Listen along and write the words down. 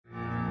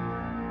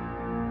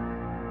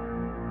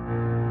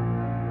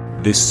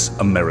This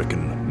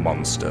American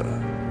Monster.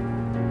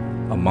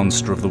 A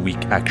Monster of the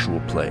Week actual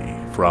play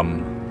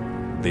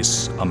from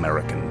This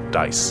American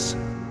Dice.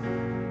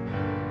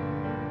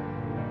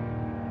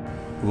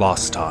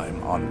 Last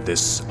time on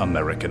This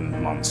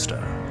American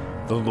Monster,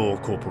 the Lore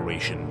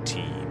Corporation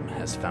team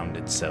has found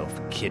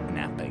itself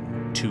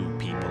kidnapping two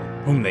people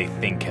whom they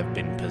think have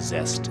been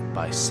possessed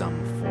by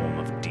some form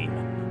of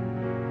demon.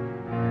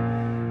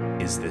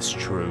 Is this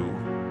true,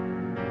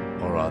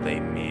 or are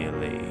they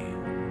merely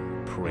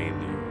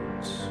preludes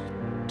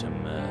to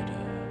murder?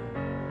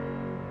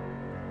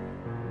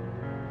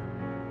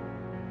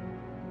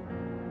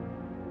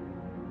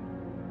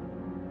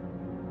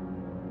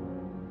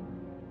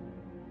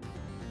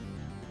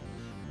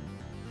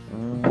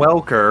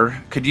 Welker,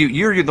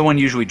 you're the one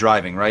usually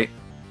driving, right?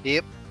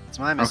 Yep, it's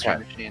my mystery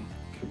machine.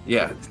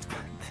 Yeah.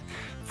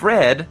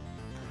 Fred,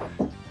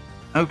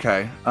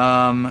 okay,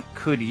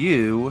 do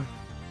you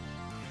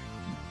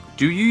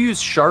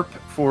use Sharp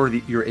for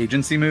your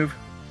agency move?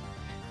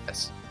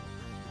 Yes.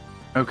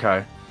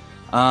 Okay.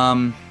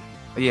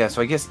 Yeah,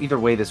 so I guess either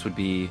way this would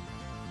be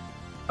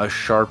a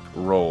Sharp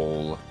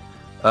roll.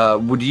 So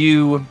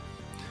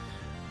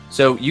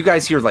you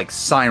guys hear like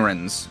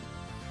sirens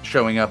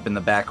showing up in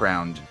the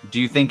background. Do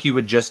you think you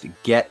would just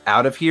get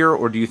out of here,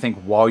 or do you think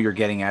while you're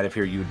getting out of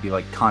here you would be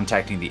like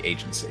contacting the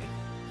agency?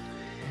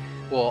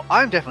 Well,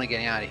 I'm definitely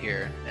getting out of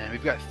here, and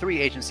we've got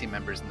 3 agency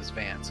members in this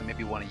van, so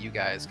maybe one of you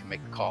guys can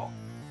make the call.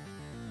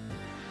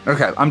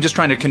 Okay, I'm just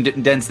trying to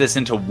condense this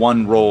into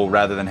one roll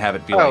rather than have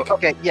it be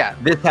okay, yeah.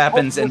 This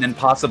happens and then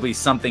possibly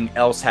something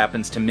else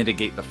happens to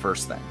mitigate the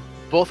first thing.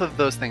 Both of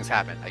those things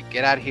happen. I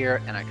get out of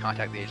here, and I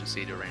contact the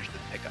agency to arrange the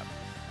pickup.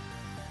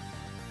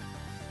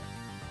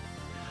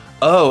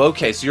 Oh,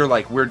 okay, so you're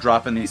like, we're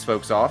dropping these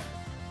folks off?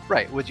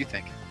 Right, what'd you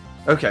think?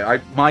 Okay,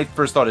 my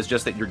first thought is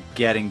just that you're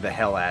getting the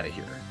hell out of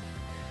here.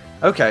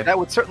 Okay. That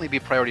would certainly be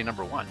priority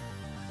number 1.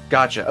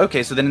 Gotcha.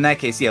 Okay, so then in that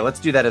case, yeah, let's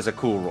do that as a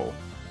cool roll.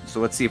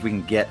 So let's see if we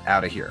can get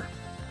out of here.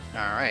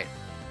 All right.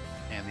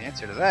 And the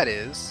answer to that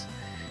is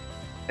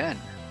 10.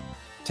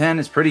 10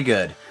 is pretty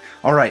good.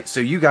 All right,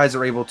 so you guys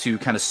are able to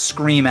kind of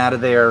scream out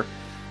of there.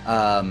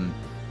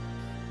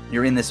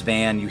 You're in this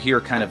van. You hear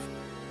kind of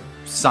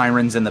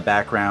sirens in the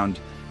background.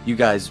 You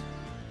guys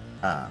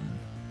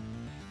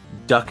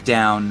duck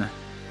down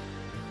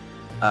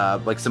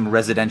like some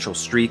residential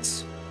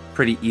streets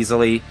pretty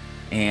easily,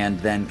 and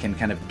then can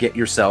kind of get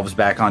yourselves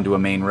back onto a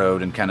main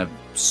road and kind of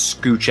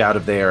scooch out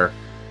of there,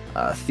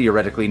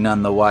 theoretically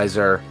none the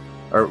wiser,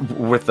 or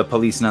with the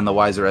police none the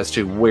wiser as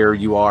to where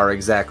you are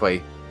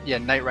exactly. Yeah,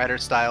 Knight Rider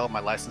style,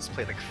 my license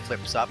plate like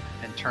flips up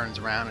and turns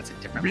around. It's a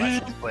different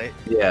license plate.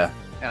 Yeah.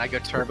 And I go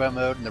turbo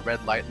mode, and the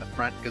red light in the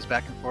front goes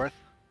back and forth.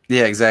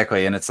 Yeah,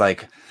 exactly. And it's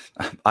like,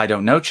 I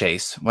don't know,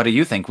 Chase. What do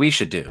you think we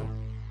should do?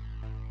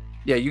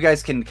 Yeah, you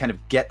guys can kind of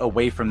get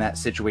away from that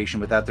situation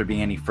without there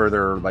being any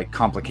further like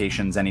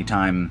complications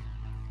anytime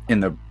in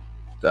the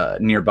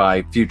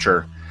nearby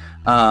future.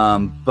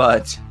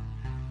 But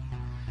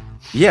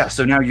yeah,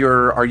 so now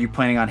are you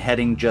planning on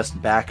heading just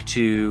back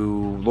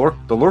to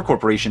the Lore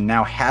Corporation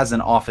now has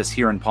an office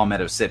here in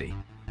Palmetto City.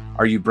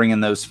 Are you bringing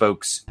those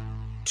folks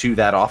to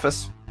that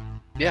office?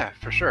 Yeah,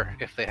 for sure.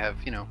 If they have,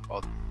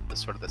 all the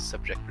sort of the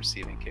subject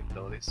receiving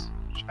capabilities,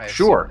 which I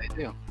sure assume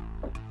they do.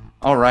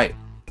 All right.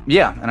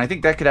 Yeah, and I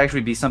think that could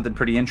actually be something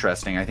pretty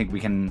interesting. I think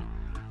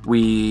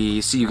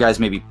we see you guys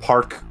maybe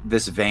park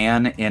this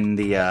van in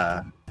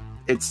the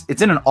it's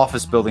in an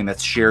office building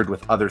that's shared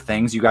with other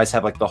things. You guys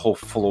have like the whole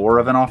floor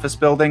of an office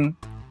building.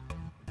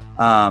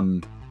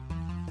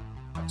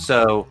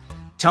 So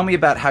tell me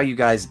about how you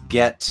guys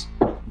get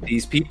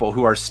these people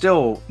who are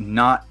still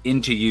not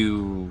into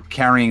you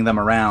carrying them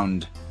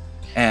around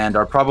and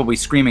are probably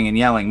screaming and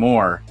yelling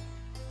more.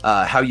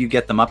 How you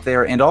get them up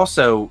there, and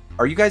also,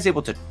 are you guys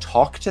able to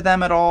talk to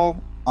them at all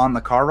on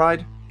the car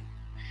ride?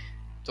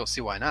 Don't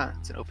see why not.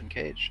 It's an open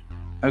cage.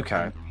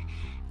 Okay.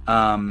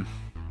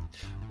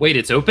 Wait,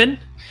 it's open?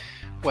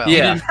 Well,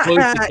 yeah. You didn't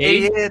close the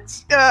gate?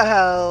 It's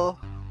hell.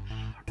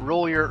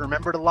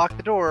 Remember to lock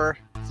the door.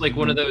 It's like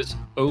one of those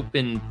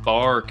open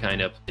bar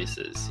kind of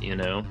places,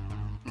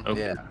 Open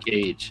Yeah.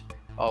 cage.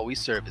 All we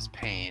serve is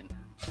pain.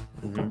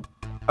 Mm-hmm.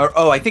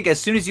 I think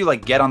as soon as you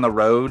like get on the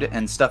road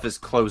and stuff is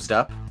closed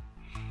up,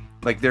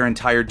 like their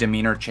entire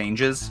demeanor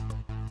changes.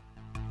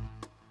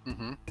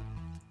 Mm-hmm.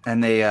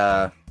 And they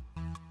and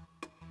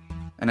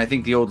I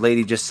think the old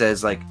lady just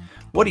says like,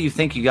 "What do you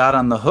think you got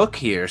on the hook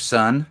here,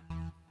 son?"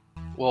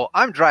 Well,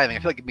 I'm driving. I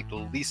feel like it'd make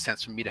the least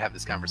sense for me to have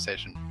this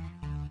conversation.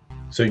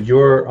 So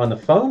you're on the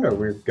phone, or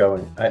we're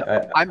going?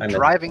 I'm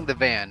driving the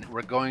van.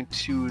 We're going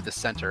to the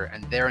center,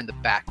 and they're in the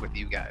back with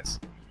you guys.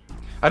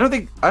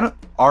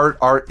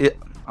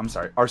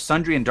 Are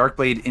Sundry and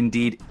Darkblade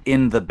indeed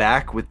in the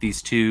back with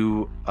these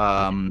two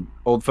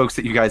old folks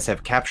that you guys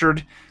have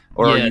captured?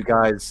 Or are you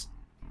guys...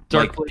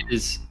 Darkblade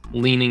is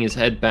leaning his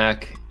head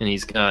back, and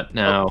he's got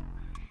now...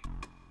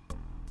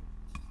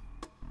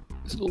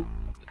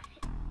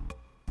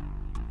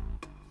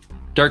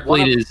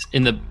 Darkblade is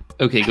in the...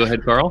 Okay, go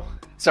ahead, Carl.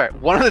 Sorry,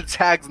 one of the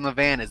tags on the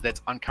van is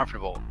that's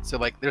uncomfortable.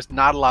 So, there's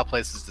not a lot of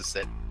places to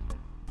sit.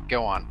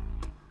 Go on.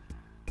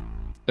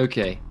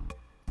 Okay.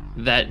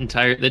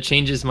 That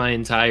changes my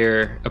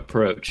entire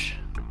approach.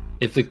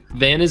 If the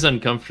van is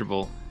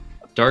uncomfortable,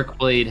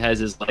 Darkblade has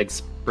his legs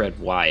spread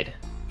wide,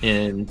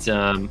 and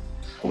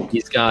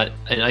he's got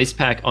an ice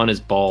pack on his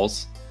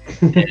balls,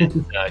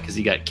 because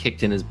he got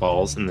kicked in his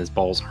balls, and his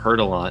balls hurt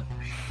a lot.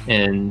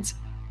 And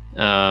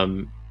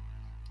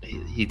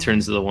he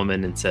turns to the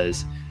woman and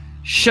says,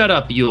 "Shut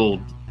up, you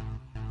old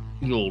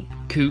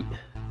coot."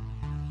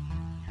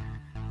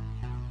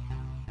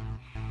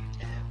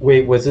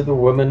 Wait, was it the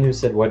woman who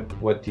said,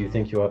 what do you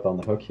think you have on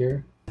the hook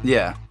here?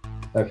 Yeah.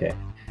 Okay.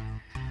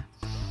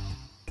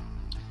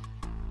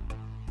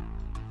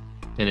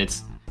 And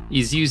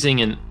he's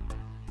using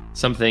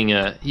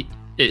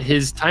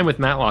his time with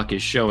Matlock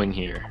is showing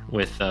here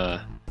with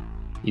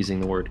using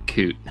the word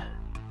coot.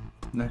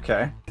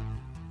 Okay.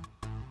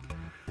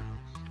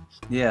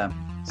 Yeah.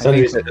 Some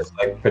reason it's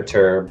like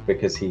perturbed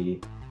because he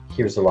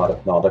hears a lot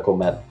of nautical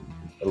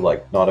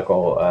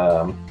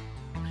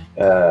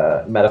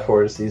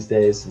metaphors these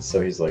days, and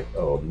so he's like,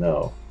 "Oh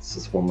no, it's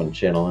this woman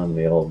channeling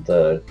the old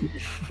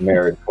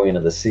married queen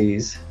of the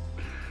seas.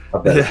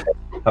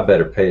 I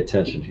better pay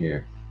attention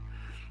here."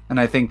 And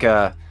I think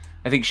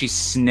she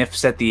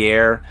sniffs at the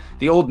air.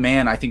 The old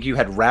man, I think you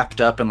had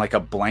wrapped up in like a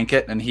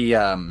blanket, and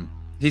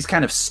he's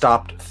kind of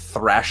stopped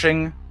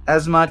thrashing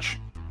as much.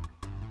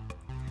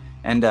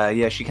 And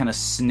she kind of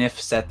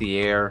sniffs at the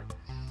air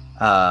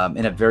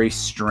in a very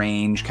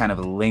strange, kind of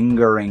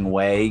lingering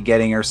way,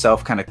 getting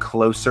herself kind of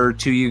closer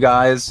to you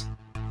guys.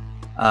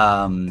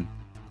 And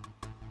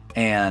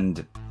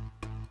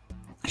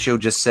she'll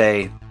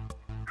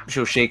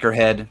shake her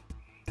head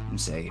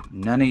and say,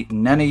 none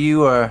of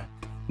you are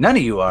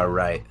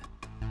right.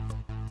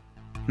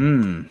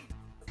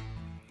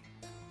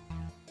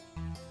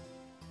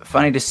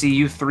 Funny to see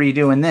you three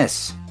doing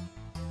this.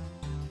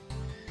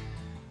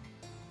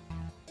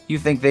 You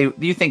think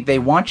they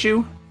want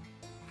you?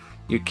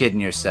 You're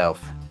kidding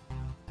yourself.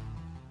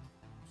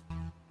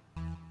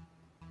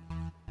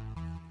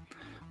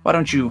 Why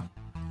don't you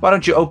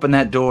open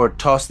that door,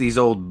 toss these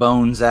old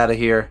bones out of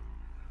here?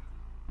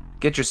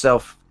 Get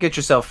yourself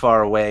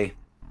far away.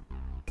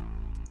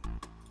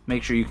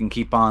 Make sure you can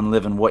keep on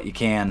living what you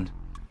can.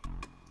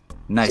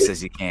 Nice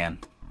as you can.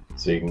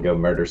 So you can go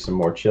murder some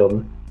more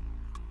children?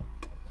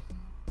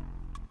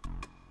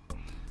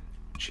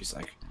 She's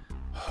like,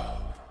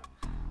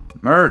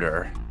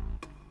 murder?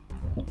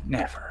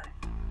 Never.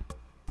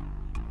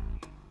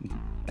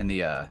 And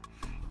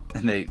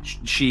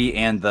she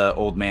and the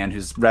old man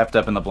who's wrapped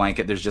up in the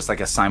blanket, there's just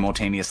like a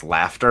simultaneous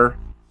laughter.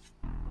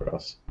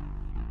 Gross.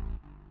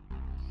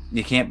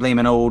 You can't blame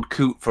an old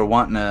coot for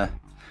wanting a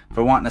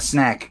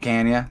snack,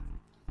 can ya?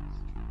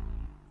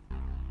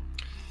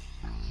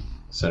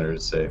 Senator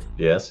would say,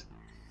 yes,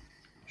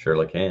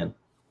 surely can.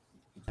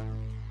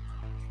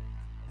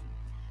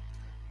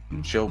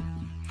 She'll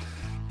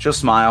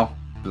smile.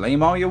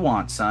 Blame all you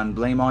want, son.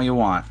 Blame all you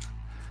want.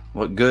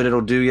 What good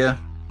it'll do you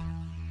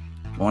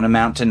won't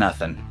amount to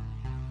nothing.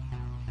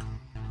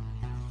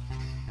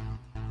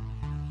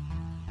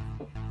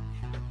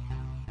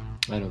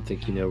 I don't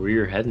think you know where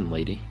you're heading,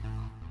 lady.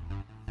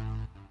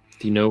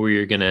 Do you know where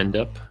you're gonna end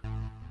up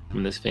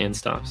when this van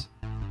stops?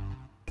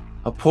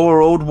 A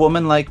poor old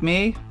woman like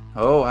me?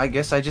 Oh, I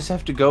guess I just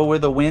have to go where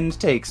the wind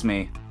takes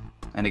me.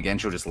 And again,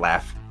 she'll just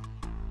laugh.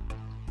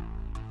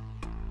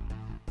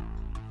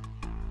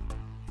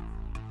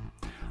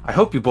 I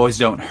hope you boys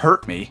don't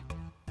hurt me.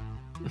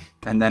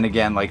 And then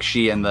again, like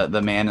she and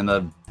the man in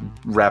the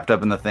wrapped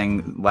up in the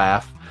thing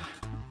laugh.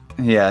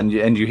 Yeah, and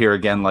you hear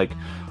again like,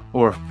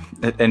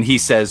 and he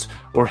says,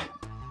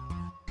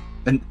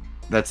 and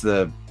there's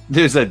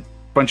a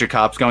bunch of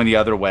cops going the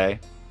other way.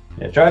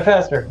 Yeah, drive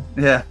faster.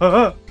 Yeah.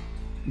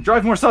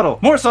 Drive more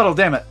subtle,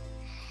 damn it.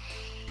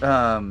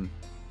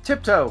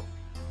 Tiptoe.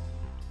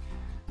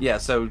 Yeah,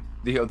 so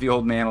the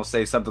old man will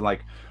say something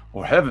like,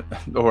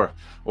 or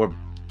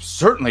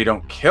certainly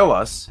don't kill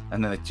us.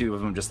 And then the two of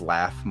them just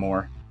laugh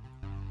more.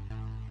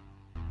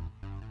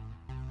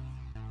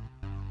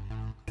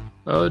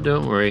 Oh,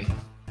 don't worry.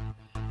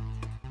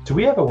 Do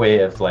we have a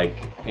way of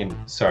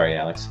sorry,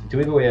 Alex. Do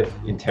we have a way of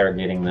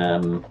interrogating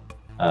them?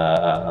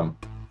 And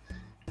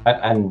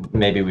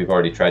maybe we've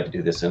already tried to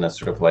do this in a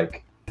sort of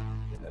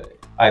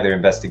either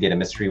investigate a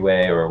mystery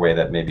way or a way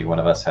that maybe one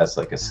of us has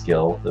a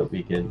skill that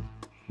we could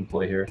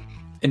employ here.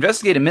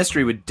 Investigate a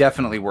mystery would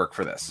definitely work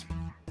for this.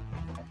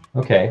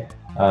 Okay.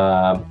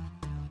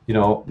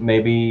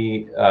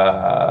 Maybe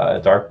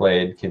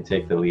Darkblade can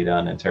take the lead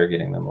on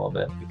interrogating them a little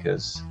bit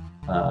because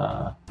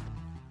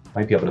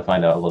might be able to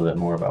find out a little bit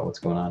more about what's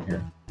going on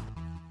here.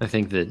 I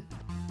think that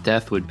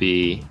death would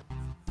be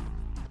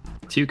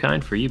too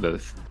kind for you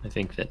both. I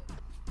think that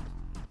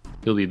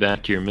you'll be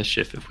back to your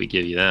mischief if we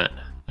give you that.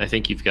 I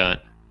think you've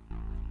got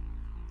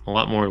a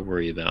lot more to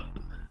worry about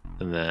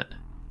than that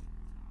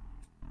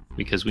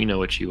because we know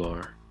what you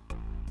are.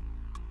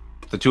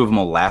 The two of them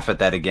will laugh at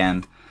that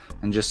again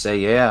and just say,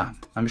 yeah,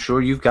 I'm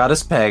sure you've got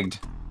us pegged.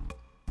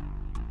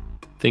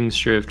 Things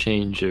sure have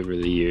changed over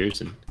the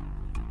years, and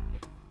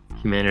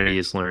humanity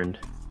has learned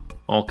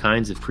all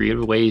kinds of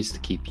creative ways to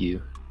keep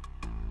you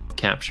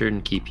captured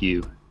and keep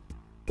you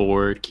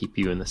bored, keep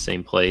you in the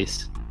same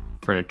place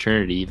for an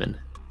eternity even.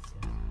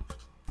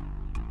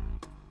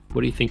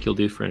 What do you think you'll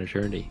do for an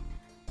eternity?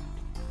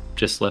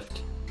 Just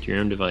left to your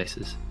own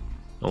devices,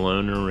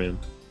 alone in a room.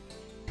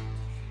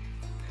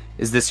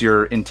 Is this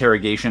your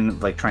interrogation,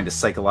 like trying to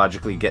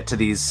psychologically get to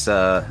these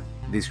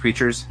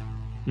creatures?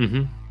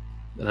 Mm-hmm.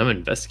 And I'm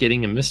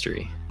investigating a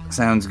mystery.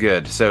 Sounds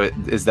good. So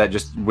is that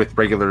just with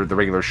the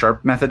regular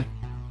sharp method?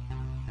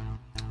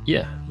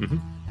 Yeah. Mm-hmm.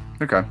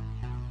 Okay.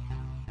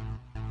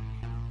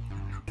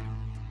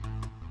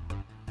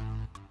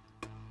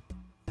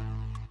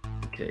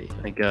 Okay,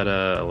 I got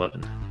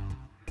 11.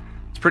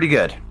 It's pretty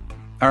good.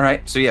 All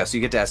right. So yeah, so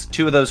you get to ask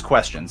 2 of those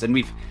questions, and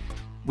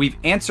we've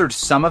answered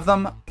some of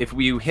them. If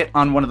you hit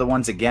on one of the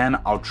ones again,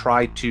 I'll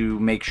try to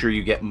make sure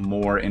you get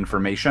more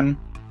information.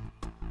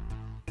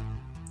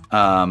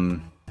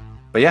 But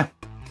yeah.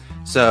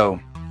 So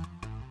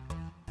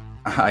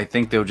I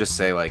think they'll just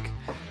say like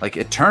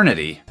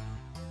eternity.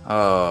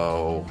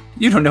 Oh,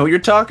 you don't know what you're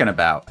talking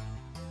about.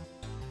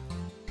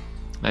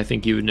 I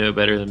think you would know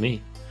better than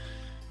me.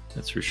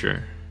 That's for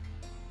sure.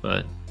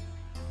 But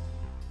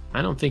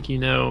I don't think you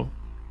know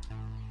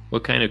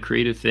what kind of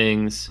creative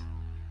things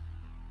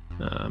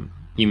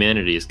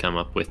humanity has come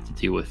up with to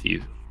deal with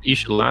you. You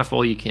should laugh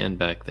all you can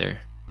back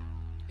there.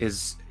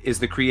 Is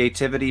the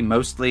creativity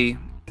mostly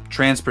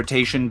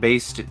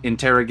transportation-based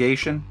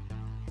interrogation?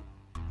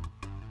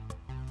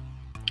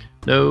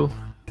 No,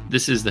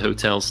 this is the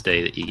hotel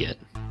stay that you get.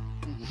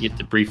 You get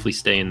to briefly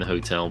stay in the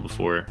hotel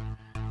before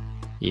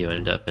you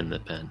end up in the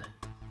pen.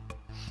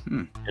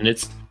 And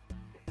it's...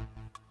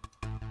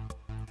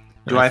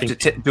 Do I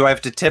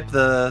have to tip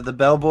the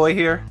bellboy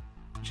here?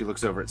 She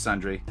looks over at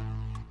Sundry.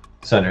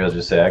 Sundry will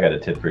just say, "I got a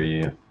tip for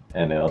you,"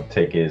 and he'll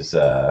take his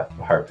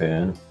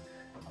harpoon,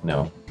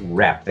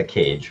 wrap the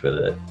cage with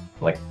it,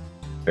 like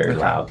very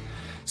loud.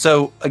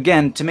 So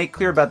again, to make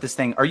clear about this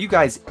thing, are you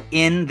guys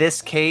in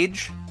this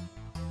cage,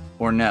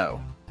 or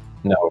no?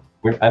 No,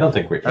 I don't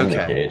think we're in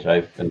the cage.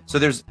 So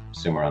there's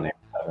assume we're on the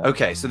outside.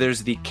 Okay, so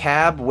there's the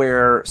cab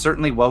where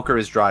certainly Welker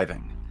is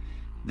driving.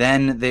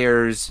 Then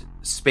there's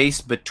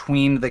space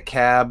between the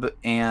cab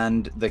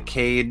and the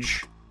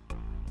cage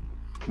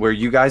where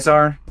you guys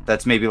are.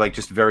 That's maybe like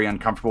just very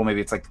uncomfortable.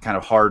 Maybe it's like the kind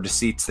of hard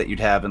seats that you'd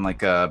have in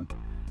like a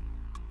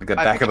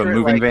back of a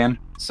moving van.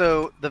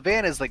 So the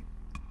van is like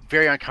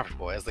very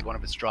uncomfortable as like one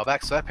of its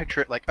drawbacks. So I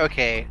picture it like,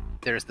 okay,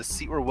 there's the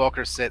seat where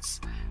Welker sits,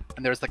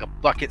 and there's like a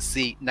bucket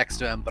seat next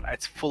to him, but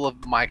it's full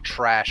of my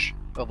trash,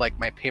 of like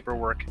my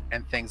paperwork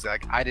and things that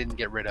like I didn't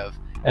get rid of.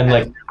 And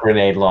like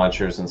grenade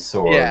launchers and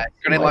swords. Yeah,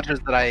 grenade launchers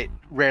that I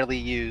rarely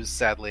use,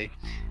 sadly.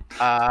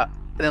 And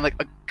then like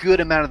a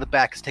good amount of the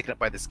back is taken up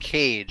by this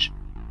cage,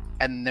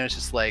 and there's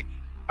just like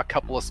a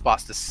couple of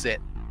spots to sit,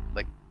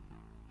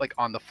 like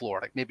on the floor,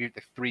 like maybe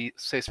like 3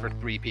 space for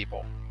 3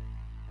 people.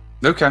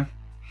 Okay.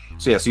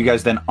 So yeah, so you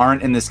guys then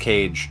aren't in this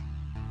cage,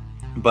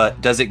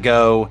 but does it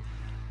go?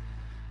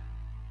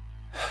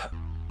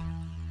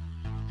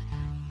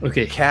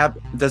 Okay.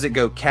 Does it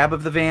go cab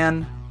of the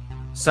van,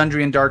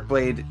 Sundry and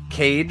Darkblade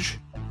cage,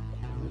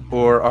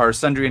 or are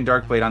Sundry and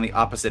Darkblade on the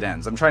opposite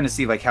ends? I'm trying to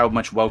see like how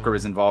much Welker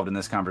is involved in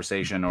this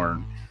conversation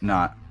or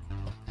not.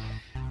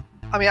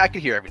 I mean, I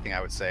could hear everything, I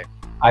would say.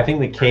 I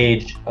think the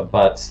cage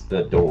abuts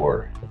the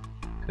door,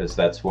 because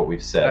that's what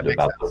we've said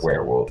about the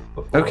werewolf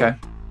before. Okay.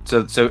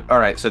 So all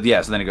right. So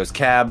yeah. So then it goes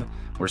cab,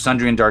 where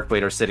Sundry and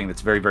Darkblade are sitting.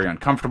 That's very, very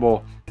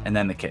uncomfortable, and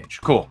then the cage.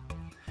 Cool.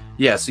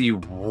 Yeah. So you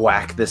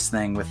whack this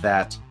thing with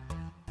that,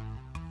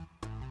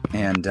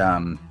 and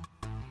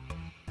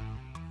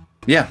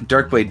yeah,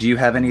 Darkblade. Do you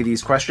have any of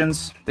these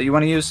questions that you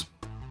want to use?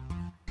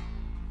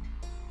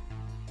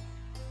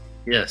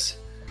 Yes.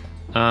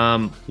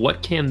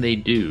 What can they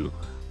do?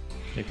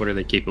 Like, what are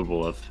they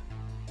capable of?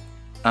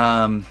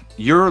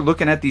 You're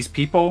looking at these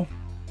people,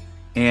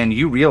 and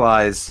you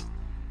realize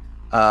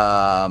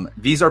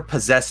these are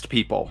possessed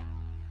people.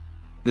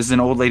 This is an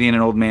old lady and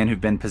an old man who've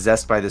been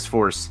possessed by this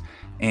force,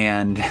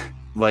 and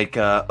like,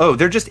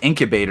 they're just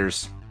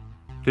incubators.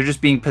 They're just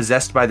being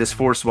possessed by this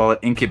force while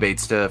it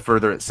incubates to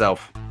further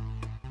itself.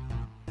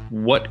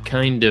 What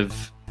kind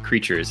of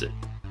creature is it?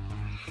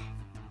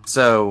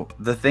 So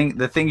the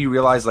thing you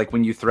realize, like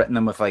when you threaten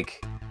them with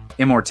like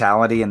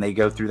immortality and they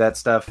go through that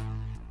stuff,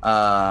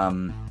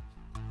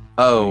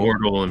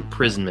 mortal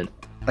imprisonment.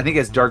 I think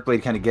as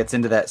Darkblade kind of gets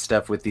into that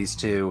stuff with these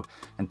two,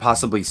 and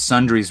possibly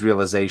Sundry's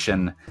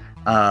realization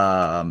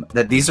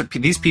that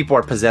these people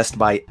are possessed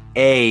by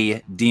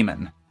a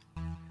demon.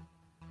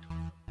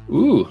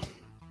 Ooh,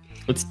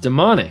 it's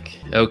demonic.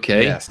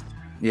 Okay. Yes.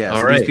 Yeah.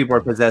 All so right. These people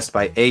are possessed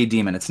by a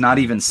demon. It's not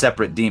even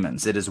separate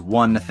demons. It is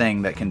one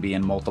thing that can be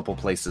in multiple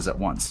places at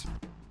once.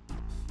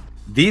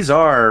 These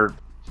are,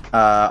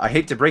 I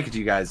hate to break it to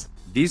you guys,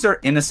 these are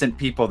innocent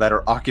people that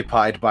are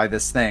occupied by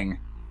this thing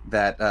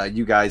that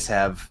you guys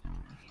have,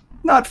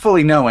 not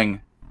fully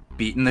knowing,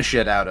 beaten the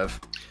shit out of.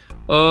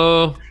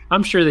 Oh,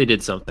 I'm sure they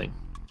did something.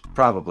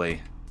 Probably.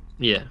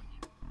 Yeah.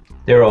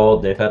 They're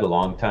old. They've had a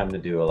long time to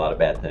do a lot of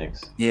bad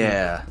things.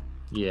 Yeah.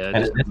 Yeah. And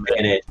in this day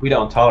and age, we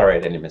don't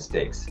tolerate any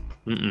mistakes.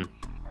 Mm-mm.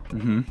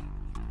 Mm-hmm.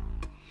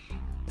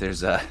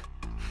 There's a...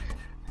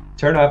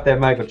 Turn off that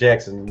Michael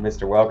Jackson,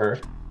 Mr.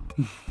 Welker.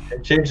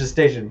 And change the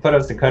station. Put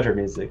on some country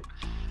music.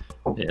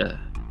 Yeah.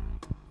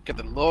 Get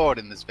the Lord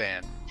in this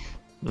van.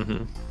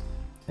 Mm-hmm.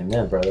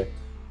 Amen, brother.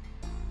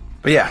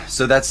 But yeah,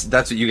 so that's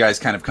what you guys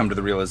kind of come to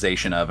the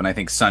realization of, and I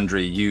think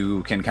Sundry,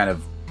 you can kind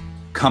of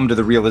come to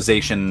the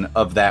realization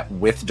of that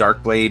with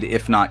Darkblade.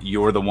 If not,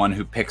 you're the one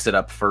who picks it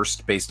up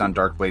first based on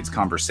Darkblade's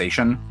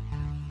conversation.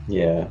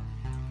 Yeah.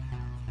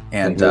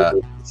 And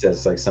it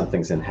says like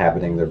something's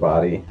inhabiting their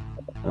body.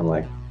 I'm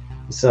like,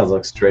 it sounds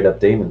like straight up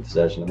demon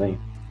possession to me.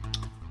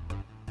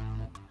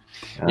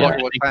 Walker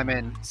will chime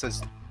in,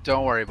 says,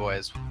 "Don't worry,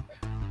 boys.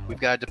 We've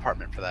got a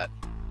department for that."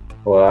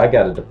 Well, I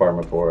got a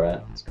department for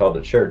it. It's called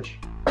a church.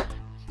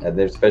 And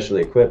they're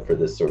specially equipped for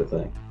this sort of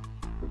thing.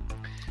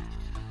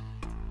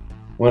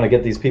 We want to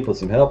get these people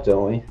some help,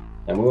 don't we?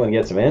 And we want to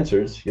get some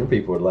answers. Your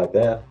people would like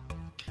that.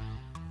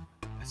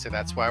 I say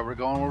that's why we're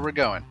going where we're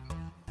going.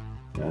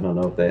 I don't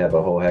know if they have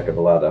a whole heck of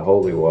a lot of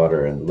holy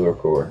water in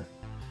Lurkor.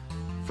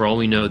 For all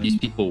we know, these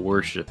people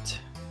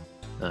worshipped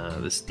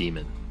this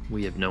demon.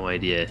 We have no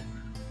idea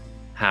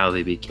how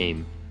they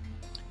became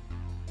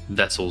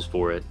vessels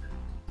for it.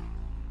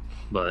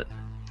 But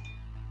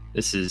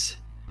this is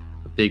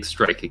a big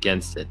strike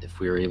against it if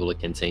we were able to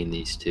contain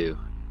these two.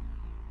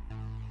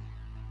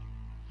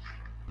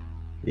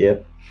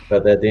 Yep,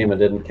 but that demon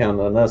didn't count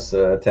on us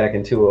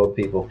attacking two old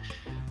people.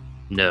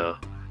 No,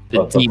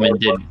 the demon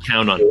didn't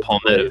count on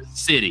Palmetto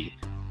City.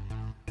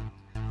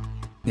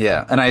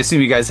 yeah, and I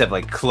assume you guys have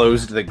like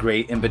closed the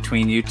grate in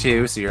between you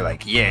two, so you're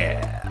like,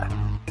 yeah.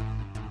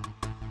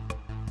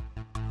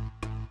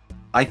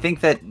 I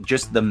think that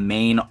just the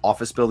main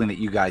office building that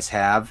you guys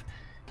have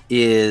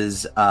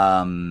is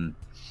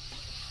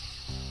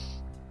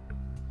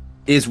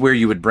where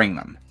you would bring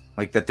them.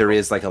 Like that there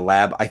is like a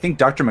lab. I think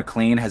Dr.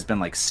 McLean has been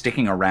like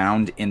sticking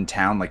around in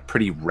town like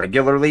pretty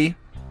regularly.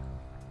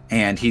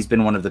 And he's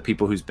been one of the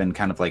people who's been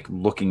kind of like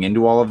looking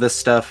into all of this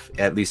stuff,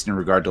 at least in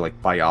regard to like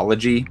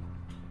biology.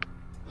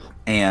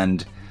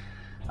 And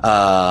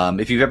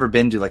if you've ever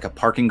been to like a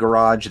parking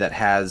garage that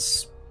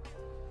has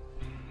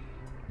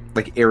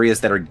like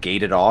areas that are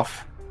gated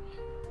off,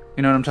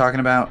 you know what I'm talking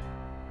about?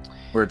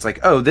 Where it's like,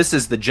 oh, this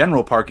is the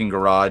general parking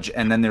garage,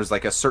 and then there's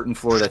like a certain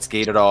floor that's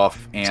gated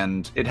off,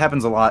 and it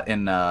happens a lot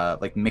in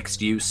like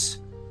mixed use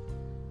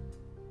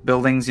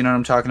buildings, you know what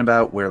I'm talking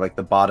about? Where like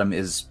the bottom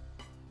is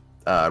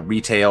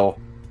retail,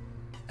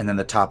 and then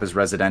the top is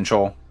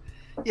residential.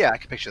 Yeah, I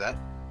can picture that.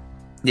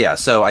 Yeah,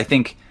 so I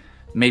think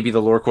maybe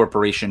the Lore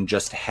Corporation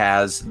just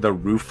has the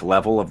roof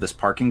level of this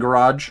parking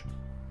garage,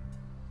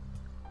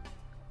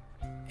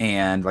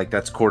 and like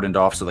that's cordoned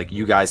off so like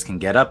you guys can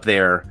get up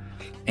there,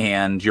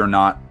 and you're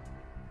not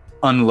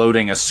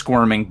unloading a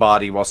squirming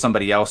body while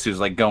somebody else who's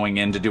like going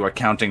in to do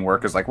accounting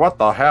work is like, what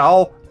the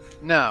hell?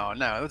 No,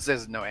 this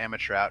is no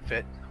amateur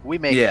outfit. We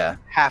make Yeah.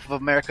 half of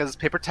America's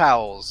paper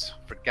towels,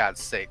 for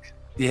God's sake.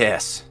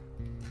 Yes.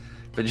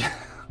 But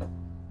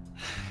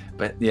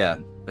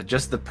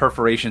just the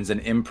perforations and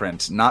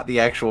imprint, not the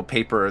actual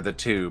paper or the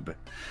tube.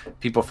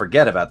 People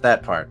forget about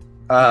that part.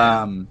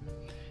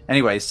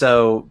 Anyway,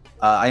 so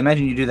I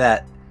imagine you do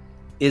that.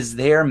 Is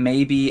there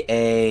maybe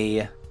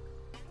a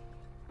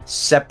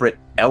separate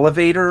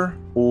elevator,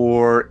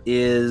 or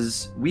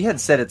we had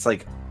said it's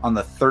like on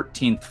the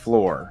 13th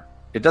floor?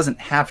 It doesn't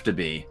have to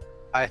be.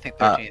 I think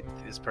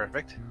 13th is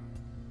perfect.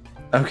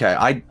 Okay,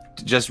 I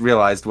just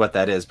realized what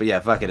that is, but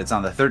yeah, fuck it, it's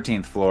on the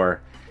 13th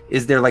floor.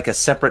 Is there like a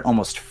separate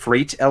almost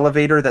freight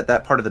elevator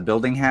that part of the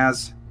building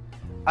has?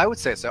 I would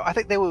say so. I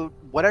think they would,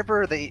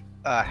 whatever they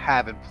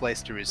have in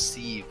place to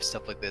receive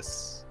stuff like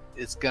this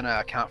is gonna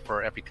account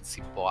for every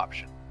conceivable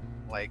option.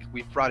 Like,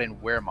 we've brought in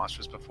were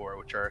monsters before,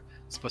 which are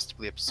supposed to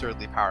be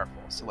absurdly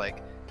powerful. So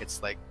like,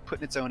 it's like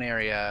putting its own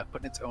area,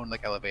 putting its own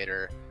like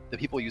elevator. The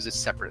people use a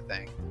separate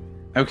thing.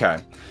 Okay,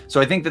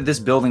 so I think that this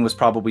building was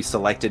probably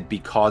selected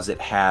because it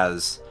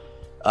has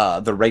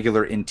the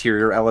regular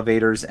interior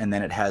elevators, and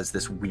then it has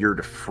this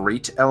weird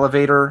freight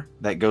elevator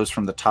that goes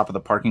from the top of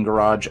the parking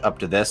garage up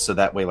to this, so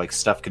that way like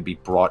stuff could be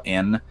brought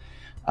in.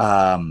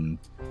 And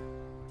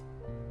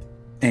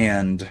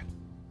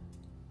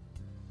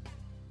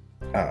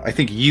I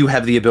think you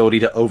have the ability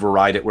to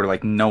override it where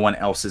like no one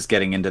else is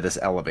getting into this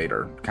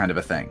elevator, kind of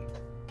a thing.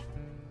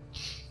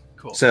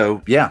 Cool.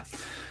 So yeah,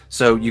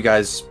 so you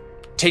guys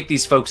take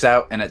these folks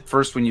out, and at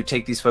first when you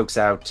take these folks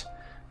out,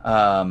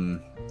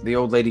 the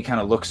old lady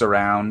kind of looks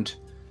around,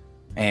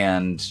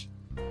 and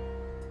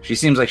she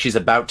seems like she's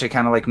about to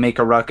kind of like make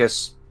a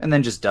ruckus, and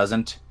then just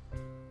doesn't.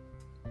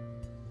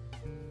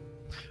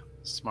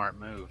 Smart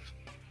move.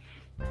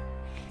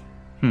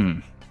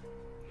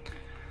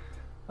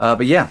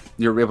 But yeah,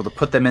 you're able to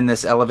put them in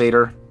this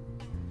elevator.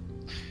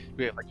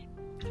 We have, like,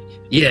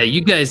 Yeah,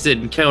 you guys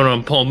didn't count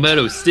on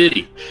Palmetto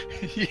City.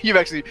 you've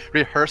actually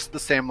rehearsed the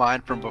same line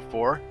from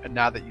before, and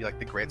now that you like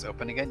the grate's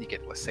open again, you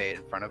get to say it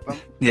in front of them.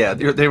 Yeah,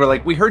 they were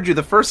like, we heard you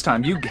the first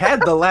time. You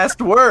had the last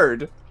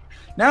word.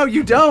 Now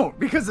you don't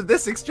because of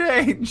this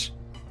exchange.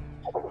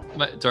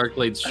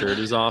 Darkblade's shirt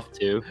is off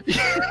too.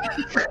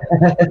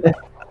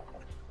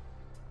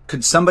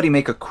 Could somebody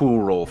make a cool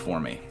roll for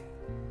me?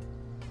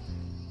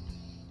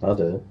 I'll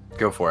do it.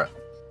 Go for it.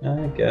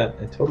 I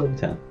got a total of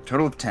 10.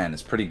 Total of 10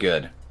 is pretty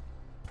good.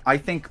 I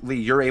think, Lee,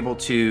 you're able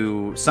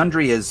to...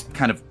 Sundry is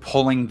kind of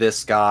pulling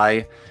this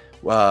guy.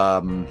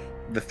 The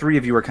three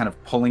of you are kind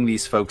of pulling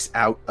these folks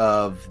out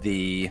of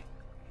the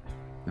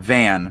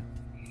van.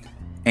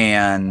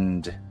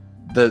 And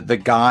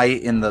the guy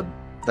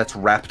that's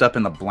wrapped up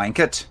in the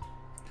blanket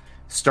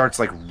starts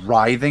like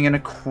writhing in a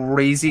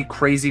crazy,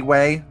 crazy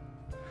way.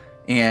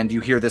 And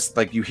you hear this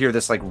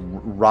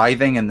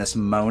writhing and this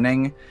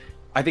moaning.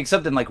 I think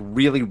something like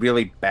really,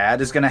 really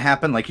bad is going to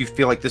happen. Like you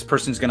feel like this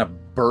person's going to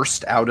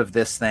burst out of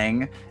this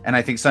thing. And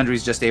I think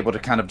Sundry's just able to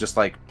kind of just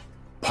like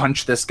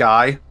punch this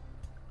guy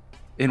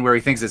in where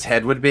he thinks his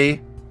head would be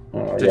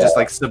to just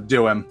like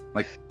subdue him.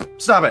 Like,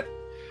 stop it.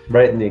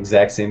 Right in the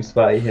exact same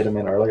spot he hit him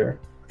in earlier.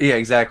 Yeah,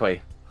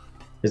 exactly.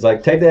 He's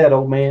like, take that,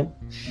 old man.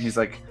 He's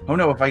like, oh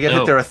no, if I get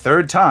hit there a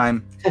third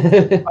time.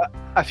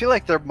 I feel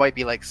like there might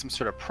be like some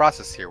sort of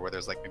process here where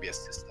there's like maybe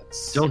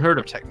assistants. Don't hurt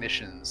or him.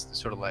 technicians to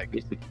sort of like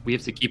We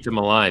have to keep them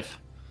alive.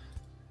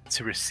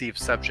 to receive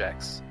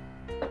subjects.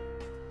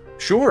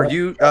 Sure,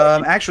 you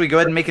actually go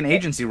ahead and make an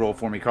agency roll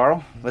for me,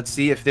 Carl. Let's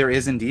see if there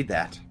is indeed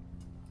that.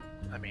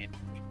 I mean,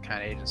 what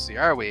kind of agency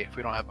are we if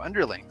we don't have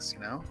underlings, you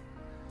know?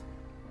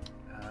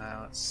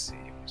 Let's see.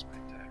 Where's my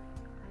deck?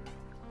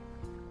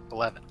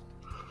 11.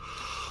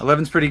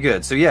 11's pretty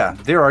good. So yeah,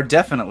 there are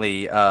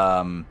definitely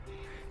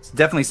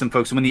some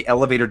folks. When the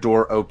elevator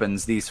door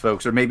opens, these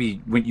folks, or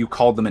maybe when you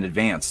called them in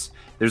advance,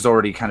 there's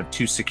already kind of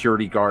 2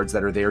 security guards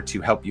that are there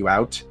to help you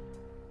out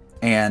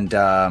and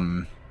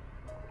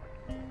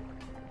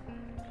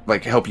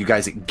like help you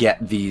guys get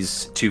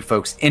these 2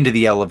 folks into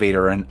the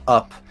elevator and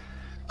up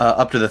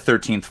to the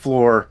 13th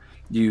floor.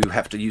 You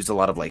have to use a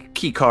lot of like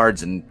key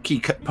cards and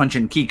punch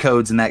in key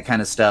codes and that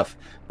kind of stuff.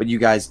 But you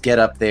guys get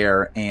up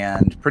there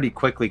and pretty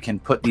quickly can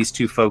put these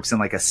 2 folks in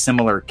like a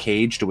similar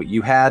cage to what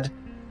you had,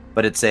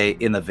 but it's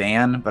in the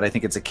van. But I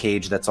think it's a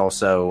cage that's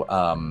also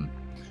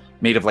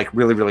made of like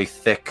really, really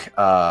thick,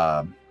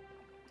 like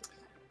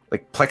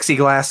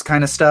plexiglass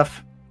kind of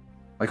stuff.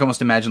 Like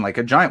almost imagine like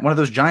one of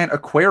those giant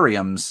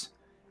aquariums,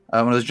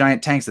 one of those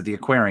giant tanks at the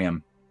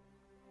aquarium.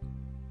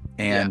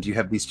 And you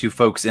have these 2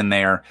 folks in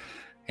there.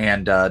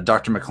 And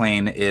Dr.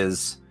 McLean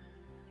is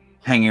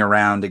hanging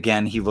around.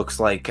 Again, he looks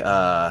like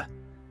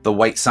the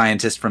white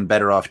scientist from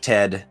Better Off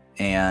Ted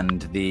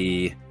and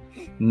the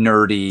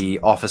nerdy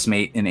office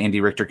mate in Andy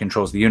Richter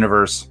Controls the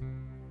Universe.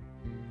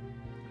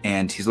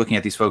 And he's looking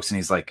at these folks and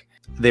he's like,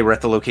 they were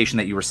at the location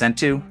that you were sent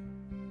to?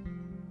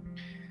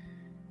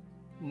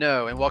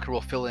 No, and Walker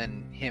will fill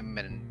in him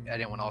and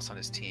anyone else on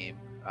his team.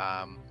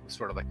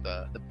 Sort of like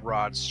the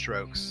broad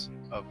strokes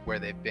of where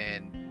they've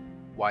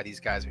been, why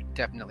these guys are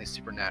definitely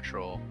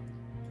supernatural.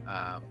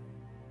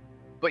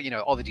 But, you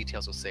know, all the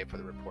details we'll save for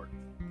the report.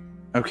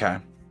 Okay.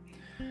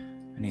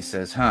 And he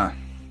says,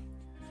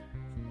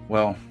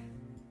 well,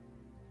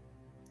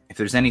 if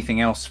there's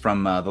anything else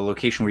from the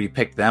location where you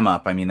picked them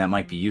up, I mean, that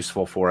might be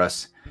useful for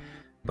us.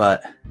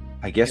 But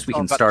I guess we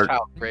can start...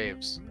 Child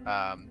Graves.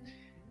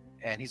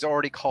 And he's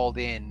already called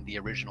in the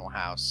original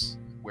house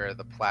where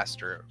the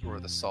plaster or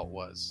the salt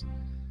was.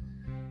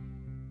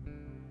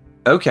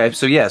 Okay,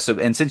 so yeah,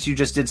 and since you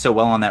just did so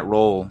well on that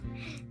roll,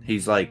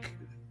 he's like,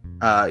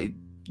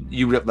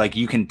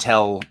 you can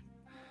tell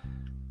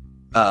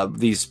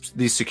these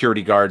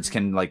security guards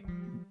can like,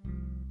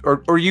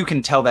 or you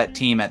can tell that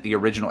team at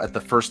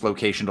the first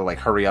location to like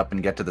hurry up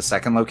and get to the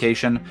second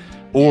location,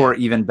 or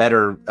even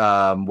better,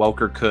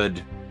 Welker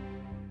could,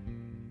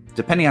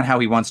 depending on how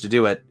he wants to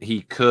do it,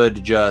 he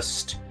could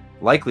just,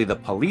 likely the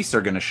police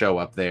are going to show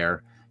up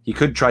there. He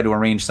could try to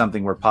arrange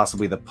something where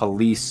possibly the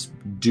police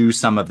do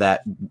some of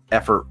that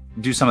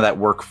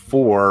work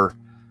for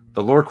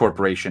the Lore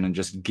Corporation and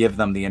just give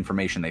them the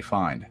information they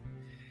find.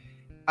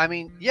 I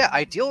mean, yeah,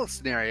 ideal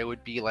scenario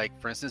would be like,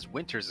 for instance,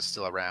 Winters is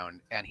still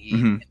around, and he,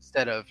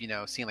 instead of,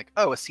 seeing like,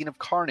 oh, a scene of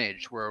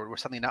carnage where we're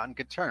suddenly not on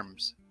good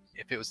terms,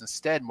 if it was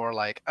instead more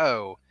like,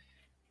 oh,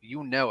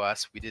 you know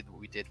us, we did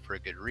what we did for a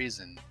good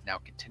reason, now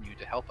continue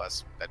to help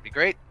us, that'd be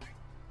great.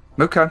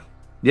 Okay.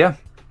 Yeah.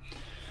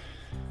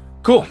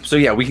 Cool. So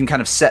yeah, we can kind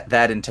of set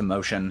that into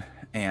motion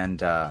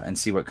and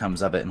see what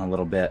comes of it in a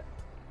little bit.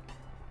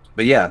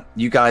 But yeah,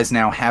 you guys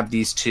now have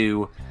these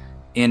 2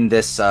 in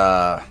this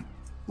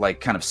like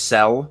kind of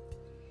cell,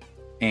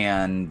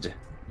 and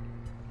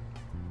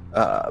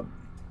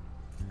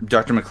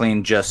Dr.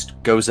 McLean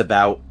just goes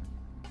about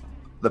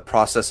the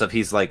process of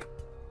he's like,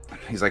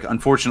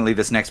 unfortunately,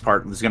 this next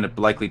part is going to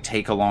likely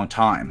take a long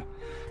time,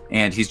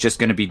 and he's just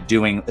going to be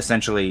doing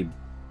essentially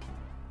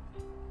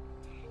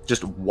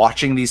just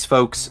watching these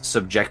folks,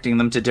 subjecting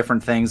them to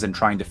different things, and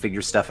trying to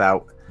figure stuff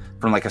out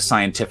from like a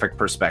scientific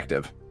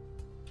perspective.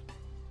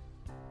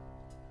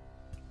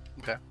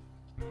 Okay.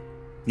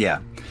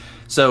 Yeah.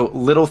 So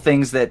little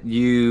things that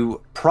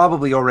you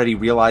probably already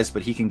realized,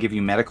 but he can give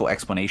you medical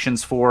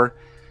explanations for.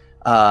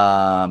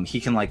 He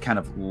can like kind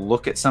of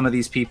look at some of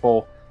these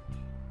people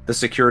the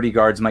security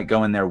guards might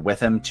go in there with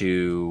him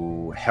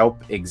to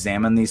help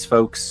examine these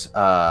folks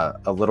a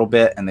little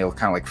bit, and they'll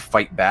kind of like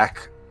fight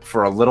back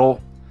for a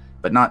little,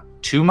 but not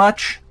too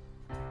much.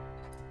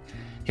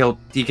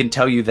 He can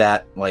tell you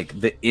that like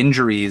the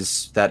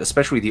injuries that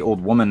especially the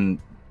old woman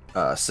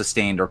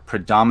sustained are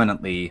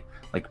predominantly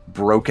like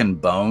broken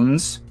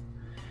bones,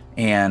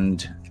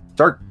 and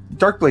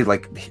Darkblade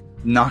like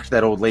knocked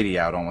that old lady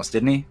out almost,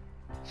 didn't he?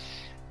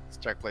 It's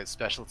Darkblade's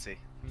specialty.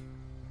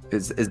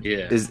 Is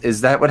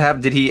that what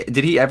happened? Did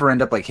he ever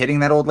end up like hitting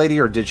that old lady,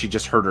 or did she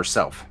just hurt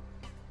herself?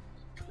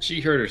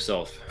 She hurt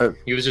herself.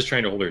 He was just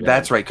trying to hold her down.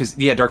 That's right, because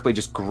Darkblade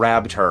just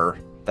grabbed her.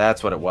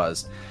 That's what it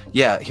was.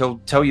 Yeah, he'll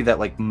tell you that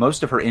like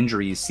most of her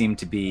injuries seem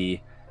to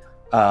be,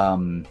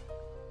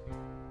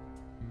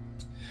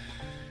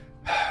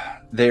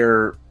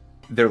 they're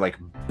like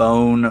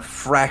bone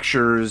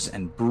fractures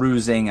and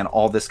bruising and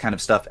all this kind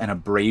of stuff, and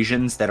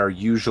abrasions that are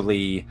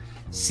usually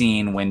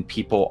seen when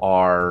people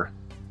are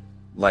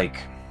like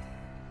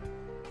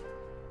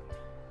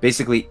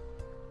basically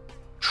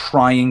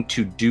trying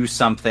to do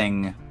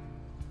something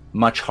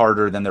much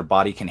harder than their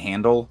body can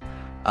handle,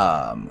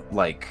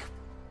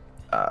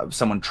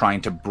 someone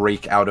trying to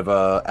break out of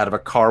a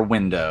car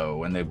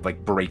window and they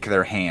like break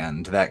their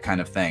hand, that kind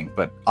of thing,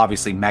 but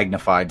obviously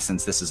magnified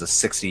since this is a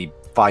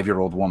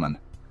 65-year-old woman.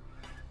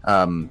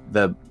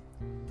 The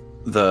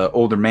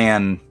older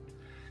man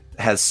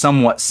has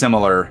somewhat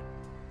similar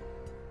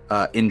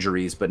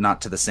injuries, but not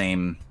to the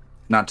same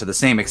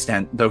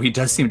extent, though he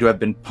does seem to have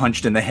been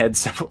punched in the head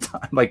several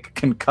times, like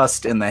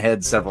concussed in the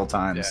head several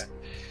times. Yeah.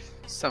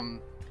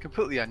 Some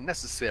completely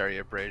unnecessary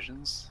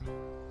abrasions.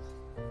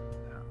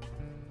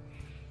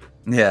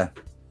 Yeah.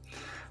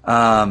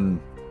 But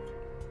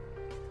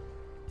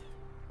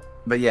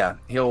yeah,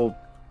 he'll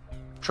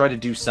try to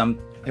do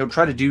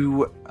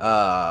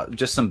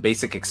just some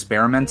basic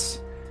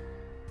experiments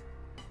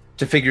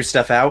to figure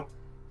stuff out.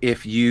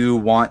 If you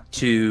want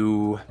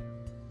to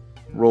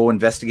roll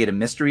investigate a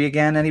mystery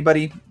again,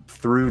 anybody,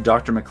 through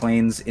Dr.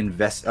 McLean's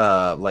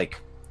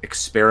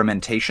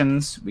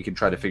experimentations, we can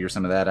try to figure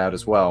some of that out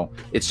as well.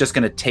 It's just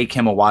going to take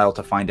him a while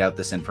to find out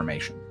this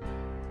information.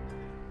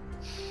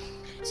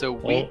 So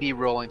we'd be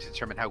rolling to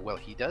determine how well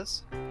he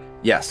does?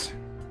 Yes.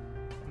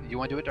 You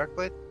want to do it,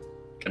 Darkblade?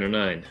 Got a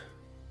 9.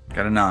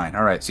 Got a 9.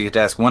 All right, so you have to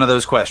ask one of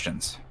those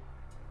questions.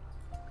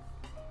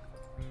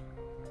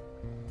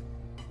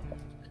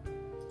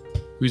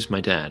 Who's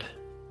my dad?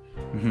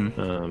 Mm-hmm.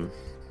 All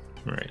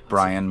right.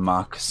 Brian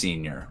Mock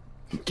Sr.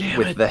 Damn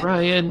with it, the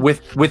Brian.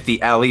 with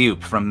the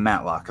alley-oop from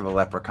Matlock the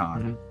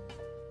Leprechaun.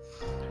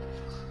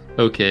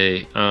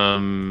 Okay.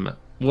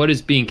 What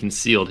is being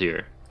concealed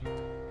here?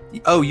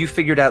 Oh, you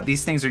figured out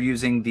these things are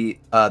using the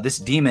this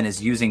demon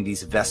is using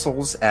these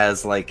vessels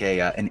as like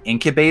an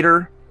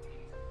incubator.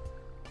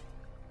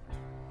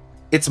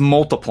 It's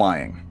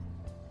multiplying,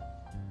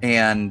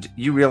 and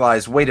you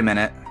realize, wait a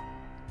minute,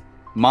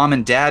 mom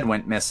and dad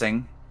went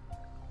missing,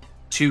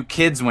 2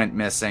 kids went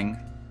missing.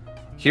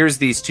 Here's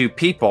these 2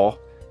 people.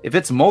 If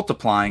it's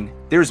multiplying,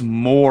 there's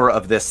more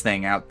of this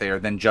thing out there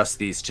than just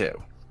these 2.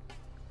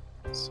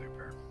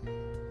 Super.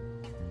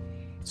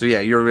 So yeah,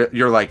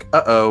 you're like,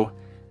 uh-oh.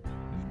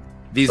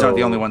 These aren't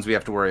the only ones we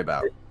have to worry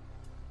about.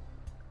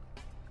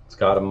 It's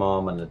got a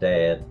mom and a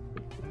dad.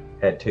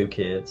 Had 2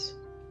 kids,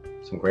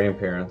 some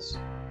grandparents.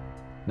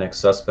 Next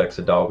suspect's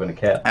a dog and a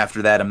cat.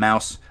 After that, a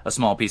mouse, a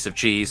small piece of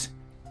cheese,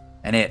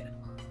 and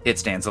it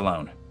stands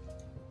alone.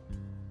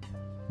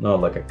 No,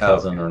 like a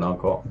cousin or an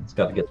uncle. It's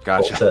got to get the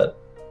Gotcha. full set.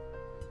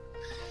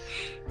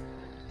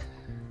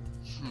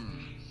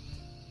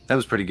 That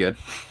was pretty good.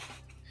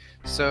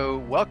 So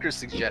Welker's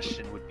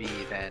suggestion would be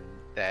then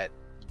that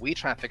we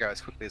try and figure out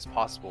as quickly as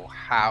possible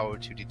how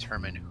to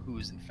determine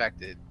who's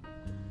infected,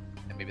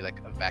 and maybe like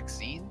a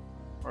vaccine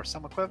or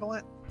some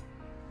equivalent,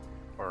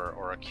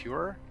 or a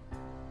cure.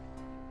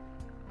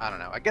 I don't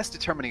know. I guess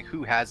determining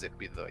who has it would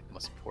be the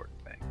most important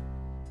thing.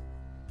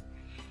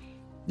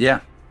 Yeah.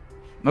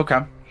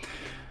 Okay.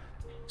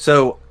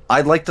 So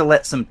I'd like to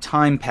let some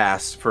time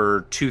pass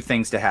for 2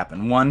 things to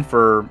happen. 1,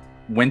 for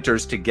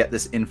Winters to get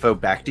this info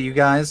back to you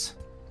guys,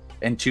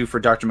 and 2, for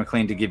Dr.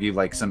 McLean to give you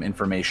like some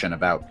information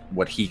about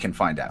what he can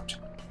find out.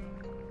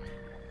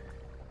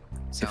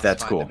 Sounds if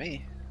that's fine cool. to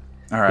me.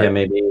 All right. Yeah,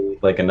 maybe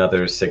like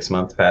another 6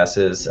 month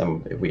passes,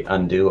 and we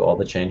undo all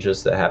the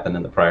changes that happened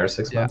in the prior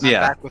 6 months. I'm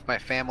Yeah. back with my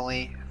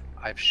family.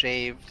 I've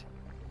shaved.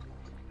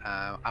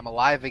 I'm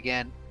alive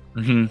again.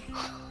 Mm-hmm.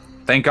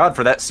 Thank God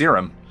for that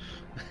serum.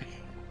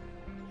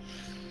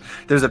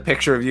 There's a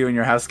picture of you in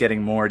your house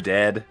getting more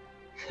dead.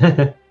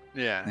 Yeah.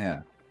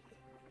 Yeah.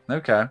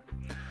 Okay.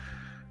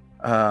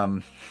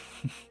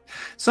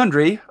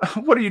 Sundry,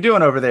 what are you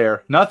doing over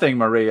there? Nothing,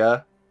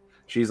 Maria.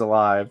 She's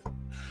alive.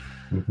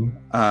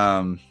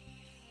 Mhm.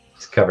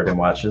 It's covered in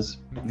watches.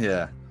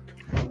 Yeah.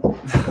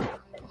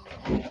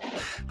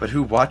 But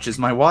who watches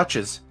my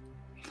watches?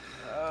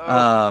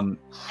 Oh.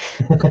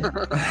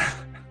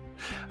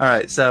 All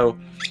right, so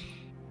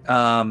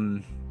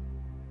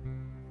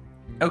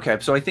okay,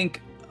 so I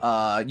think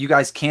you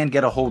guys can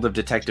get a hold of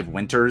Detective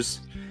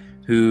Winters,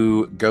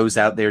 who goes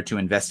out there to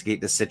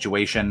investigate the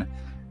situation.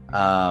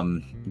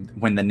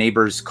 When the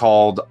neighbors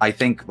called, I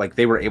think like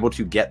they were able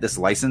to get this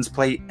license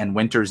plate, and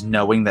Winters,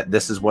 knowing that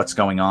this is what's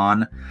going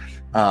on,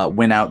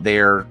 went out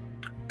there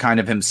kind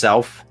of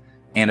himself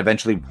and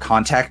eventually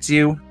contacts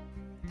you.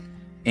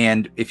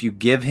 And if you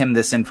give him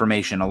this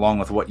information along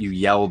with what you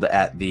yelled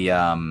at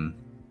the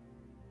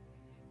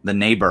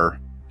neighbor,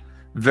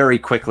 very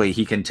quickly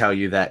he can tell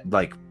you that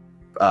like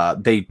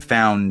they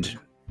found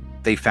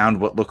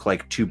what looked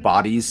like 2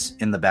 bodies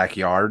in the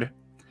backyard,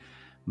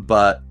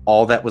 but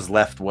all that was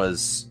left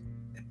was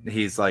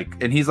he's like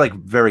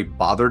very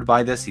bothered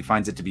by this. He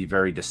finds it to be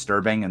very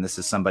disturbing, and this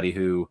is somebody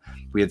who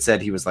we had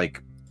said he was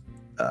like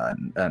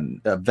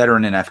a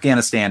veteran in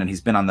Afghanistan, and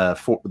he's been on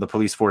the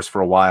police force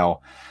for a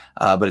while,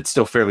 but it's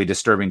still fairly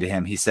disturbing to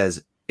him. He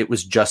says it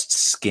was just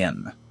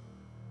skin.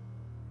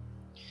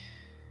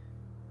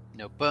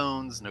 No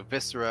bones, no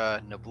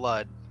viscera, no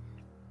blood.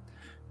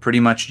 Pretty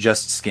much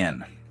just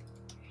skin.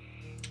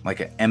 Like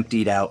an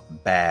emptied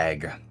out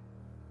bag.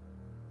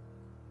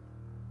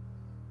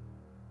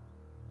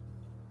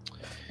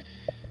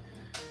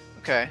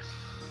 Okay.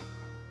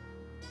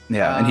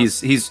 Yeah, and he's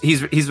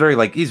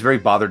very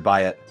bothered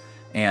by it,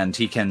 and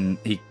he can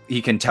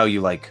tell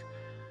you like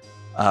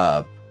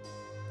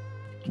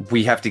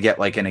we have to get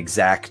like an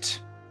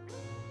exact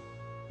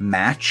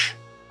match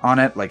on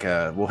it, like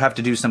we'll have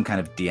to do some kind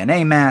of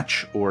DNA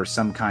match or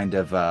some kind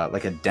of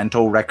like a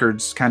dental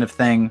records kind of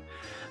thing,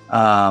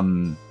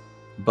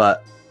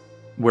 but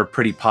we're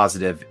pretty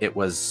positive it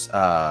was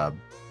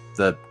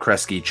the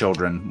Kresge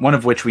children, one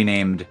of which we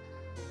named.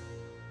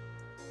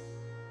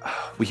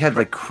 We had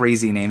like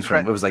crazy names for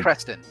them. It was like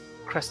Creston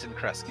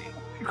Kresge.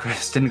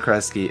 Creston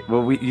Kresge.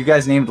 Well, you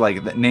guys named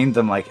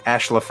them like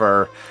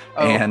Ashlafer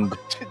and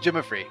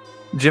Jimifree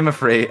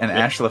and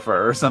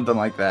Ashlafer or something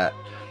like that.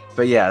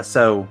 But yeah,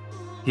 so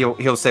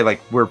he'll say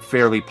like we're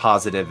fairly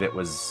positive it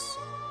was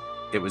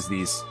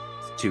these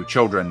 2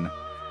 children,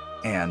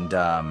 and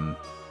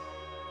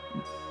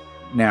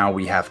now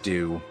we have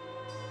to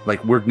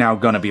like we're now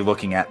going to be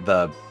looking at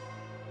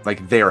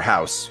their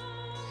house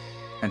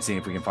and seeing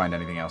if we can find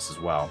anything else as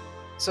well.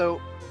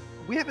 So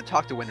we haven't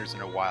talked to Winters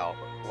in a while.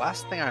 But the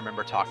last thing I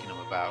remember talking to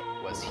him about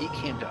was he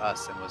came to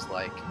us and was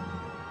like,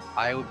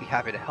 I would be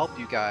happy to help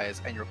you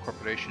guys and your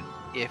corporation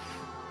if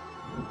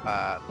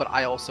but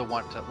I also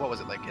want to, what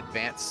was it, like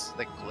advance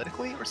like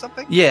politically or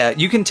something? Yeah,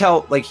 you can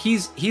tell like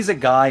he's a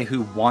guy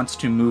who wants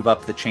to move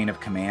up the chain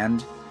of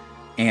command,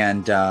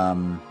 and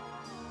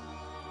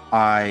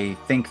I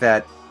think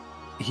that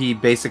he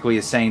basically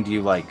is saying to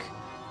you like,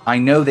 I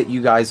know that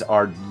you guys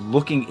are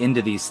looking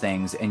into these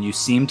things and you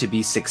seem to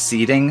be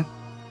succeeding,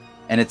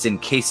 and it's in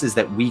cases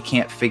that we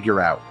can't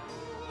figure out.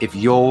 If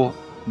you'll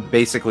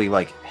basically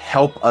like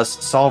help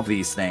us solve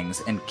these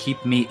things and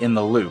keep me in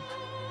the loop,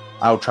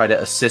 I'll try to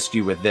assist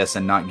you with this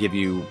and not give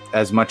you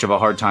as much of a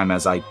hard time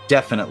as I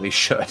definitely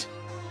should.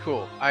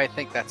 Cool. I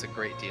think that's a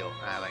great deal.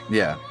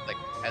 Yeah. Like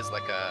as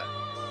like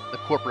the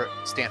corporate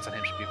stance on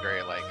him should be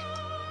very like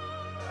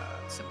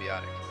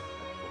symbiotic.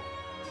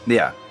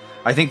 Yeah.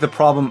 I think the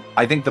problem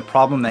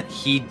that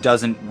he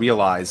doesn't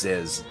realize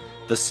is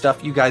the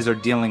stuff you guys are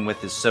dealing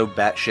with is so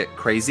batshit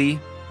crazy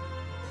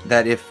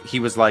that if he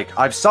was like,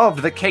 I've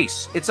solved the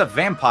case. It's a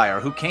vampire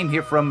who came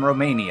here from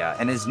Romania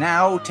and is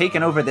now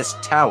taken over this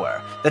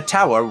tower. The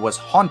tower was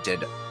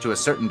haunted to a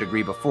certain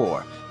degree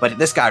before, but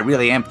this guy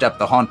really amped up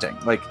the haunting.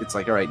 Like, it's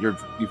like, all right,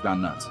 you've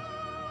gone nuts.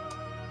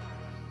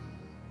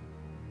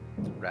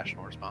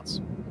 Rational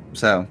response.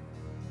 So,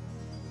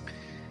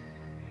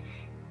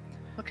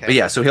 okay. But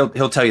yeah, so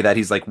he'll tell you that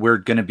he's like, we're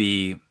gonna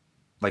be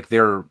like,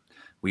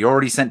 we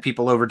already sent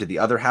people over to the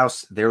other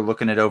house. They're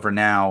looking it over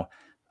now.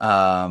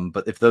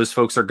 But if those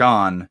folks are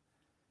gone,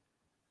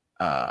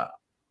 I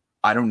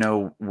don't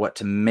know what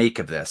to make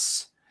of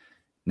this.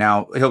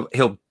 Now he'll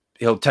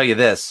tell you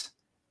this.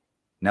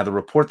 Now the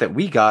report that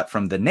we got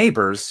from the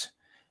neighbors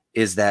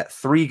is that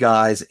 3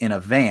 guys in a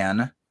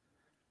van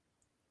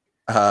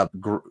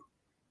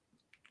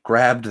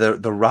grabbed the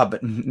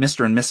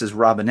Mr. and Mrs.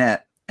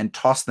 Robinette and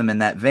tossed them in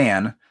that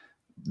van.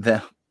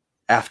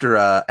 After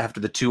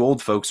the 2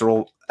 old folks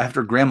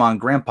after Grandma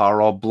and Grandpa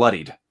are all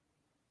bloodied.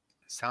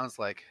 Sounds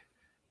like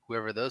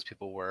whoever those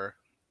people were,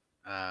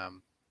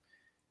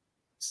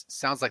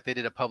 sounds like they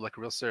did a public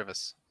real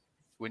service.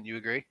 Wouldn't you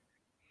agree?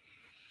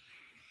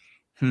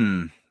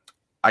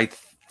 I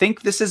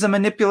think this is a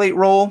manipulate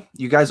role.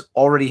 You guys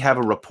already have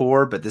a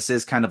rapport, but this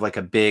is kind of like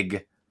a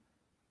big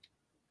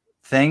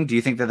thing. Do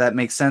you think that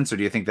makes sense, or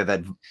do you think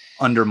that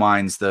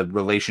undermines the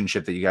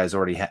relationship that you guys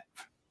already have?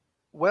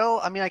 Well,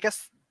 I mean, I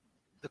guess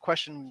the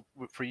question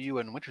for you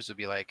and Winters would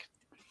be like,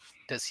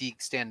 does he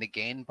stand to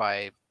gain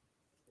by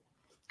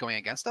going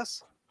against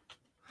us?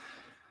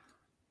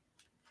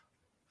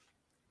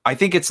 I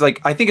think it's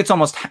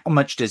almost how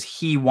much does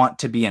he want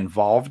to be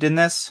involved in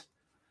this?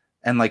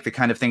 And like the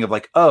kind of thing of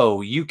like,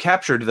 oh, you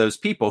captured those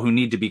people who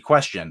need to be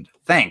questioned.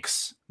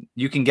 Thanks.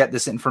 You can get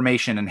this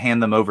information and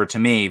hand them over to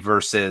me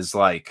versus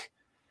like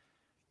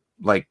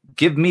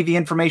give me the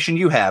information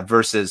you have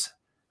versus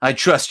I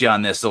trust you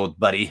on this, old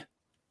buddy.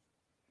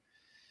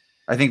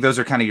 I think those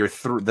are kind of your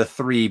the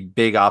three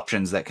big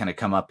options that kind of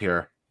come up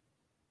here.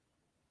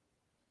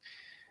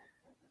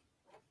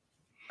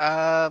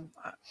 Yeah,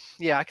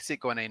 I can see it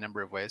going any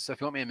number of ways. So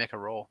if you want me to make a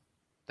roll,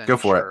 then Go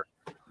for sure.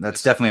 it.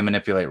 That's definitely a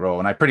manipulate roll,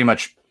 and I pretty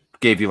much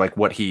gave you like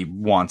what he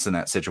wants in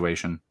that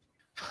situation.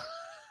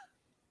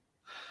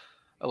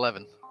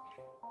 11.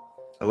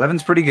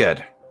 11's pretty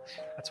good.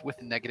 That's with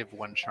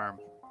 -1 charm.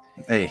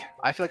 Hey,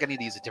 I feel like I need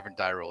to use a different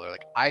die roller.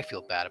 Like, I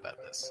feel bad about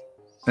this.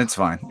 that's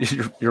fine.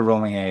 You're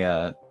rolling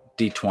a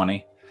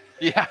d20.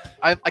 Yeah,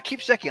 I keep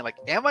checking. Like,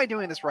 am I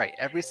doing this right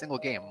every single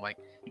game? I'm like,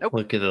 nope.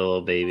 Look at the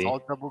little baby. It's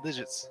all double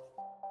digits.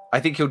 I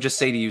think he'll just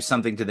say to you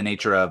something to the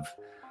nature of,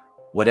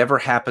 whatever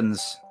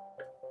happens,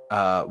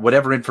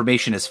 whatever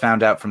information is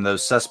found out from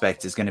those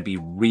suspects is going to be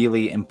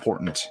really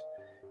important,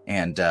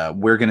 and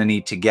we're going to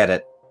need to get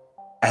it,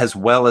 as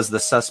well as the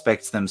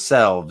suspects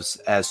themselves,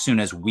 as soon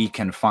as we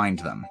can find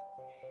them.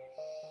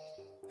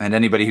 And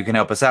anybody who can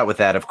help us out with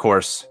that, of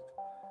course,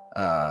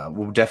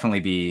 will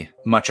definitely be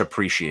much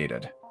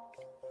appreciated.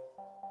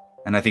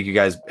 And I think you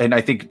guys, and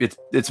I think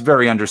it's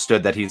very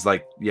understood that he's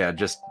like, yeah,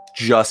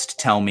 just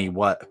tell me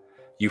what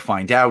you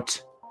find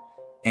out,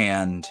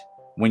 and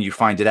when you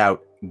find it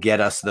out, get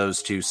us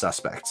those two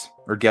suspects,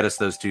 or get us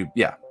those two,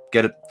 get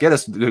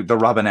us the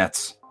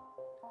Robinettes.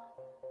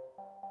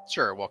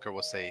 Sure, Walker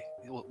will say,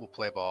 we'll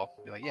play ball.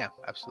 Be like, yeah,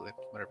 absolutely,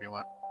 whatever you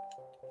want.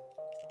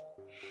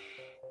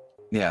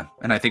 Yeah,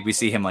 and I think we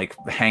see him like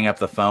hang up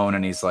the phone,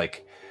 and he's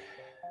like,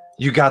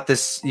 you got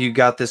this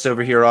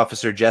over here,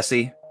 Officer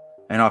Jesse.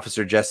 And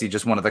Officer Jesse,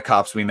 just one of the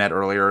cops we met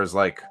earlier, is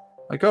like,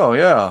 oh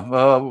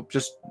yeah,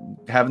 just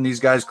having these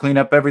guys clean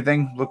up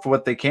everything, look for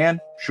what they can.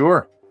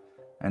 Sure.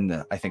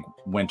 And I think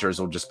Winters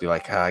will just be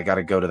like, I got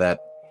to go to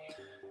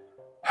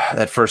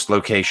that first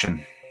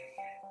location.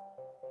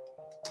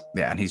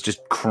 Yeah, and he's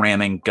just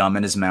cramming gum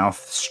in his mouth,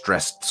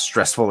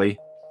 stressfully.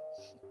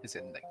 Is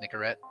it like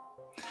Nicorette?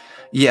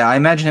 Yeah, I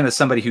imagine him as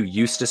somebody who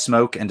used to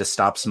smoke and to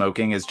stop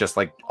smoking is just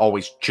like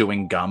always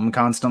chewing gum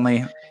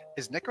constantly.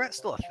 Is Nicorette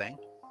still a thing?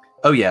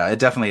 Oh yeah, it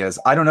definitely is.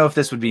 I don't know if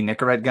this would be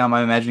Nicorette gum.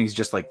 I imagine he's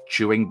just like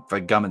chewing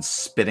like gum and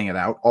spitting it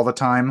out all the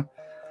time.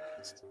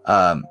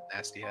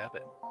 Nasty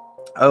habit.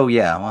 Oh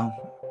yeah, well.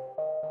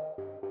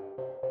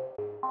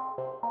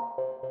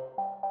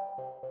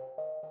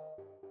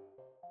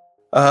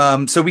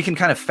 So we can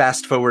kind of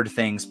fast forward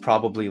things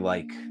probably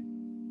like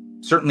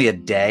certainly a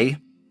day.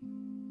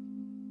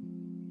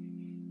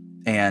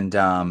 And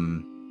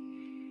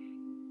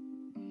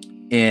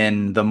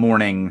in the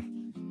morning,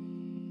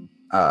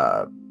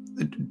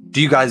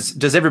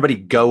 does everybody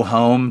go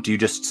home? Do you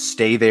just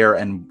stay there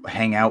and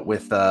hang out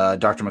with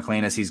Dr.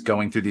 McLean as he's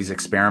going through these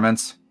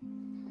experiments?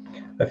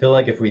 I feel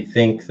like if we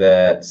think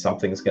that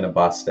something's going to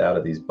bust out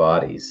of these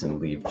bodies and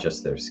leave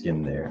just their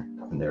skin there,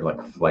 and they're like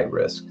flight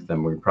risk,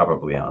 then we're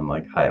probably on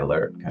like high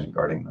alert, kind of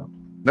guarding them.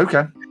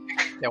 Okay.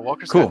 Yeah,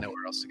 Walker's Cool. got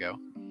nowhere else to go.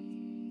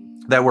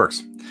 That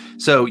works.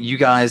 So you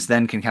guys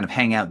then can kind of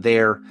hang out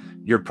there.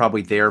 You're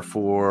probably there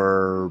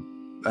for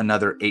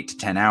another 8 to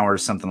 10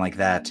 hours, something like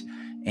that.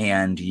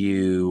 And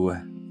you,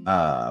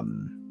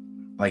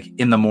 like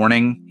in the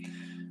morning,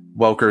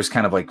 Welker's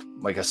kind of like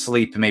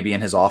asleep, maybe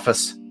in his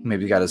office.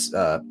 Maybe got his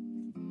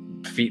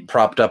feet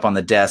propped up on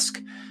the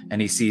desk,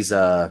 and he sees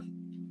a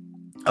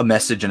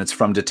message, and it's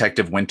from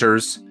Detective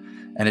Winters,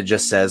 and it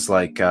just says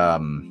like,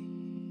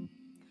 the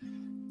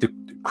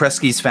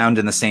Kresge's found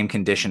in the same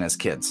condition as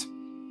kids.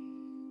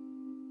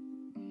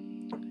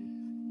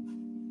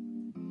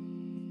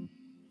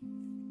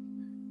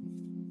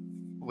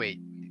 Wait,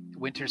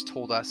 Winters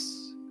told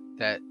us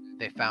that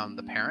they found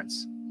the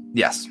parents?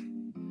 Yes,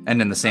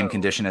 and in the same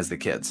condition as the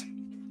kids.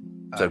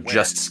 So Where?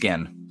 just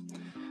skin.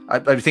 I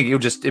think it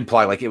would just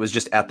imply like it was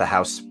just at the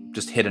house,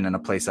 just hidden in a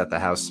place at the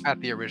house. At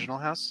the original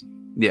house?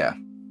 Yeah.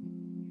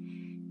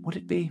 Would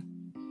it be?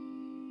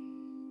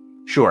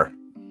 Sure.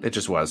 It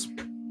just was.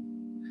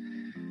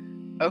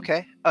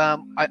 Okay.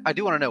 I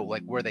do want to know,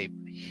 like, were they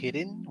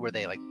hidden? Were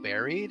they like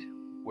buried?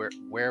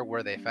 Where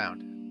were they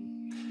found?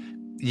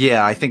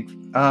 Yeah, I think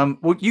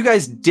well, you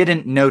guys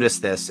didn't notice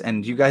this,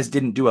 and you guys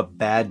didn't do a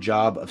bad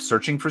job of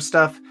searching for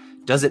stuff.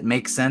 Does it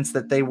make sense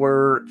that they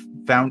were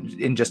found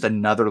in just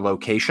another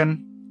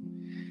location?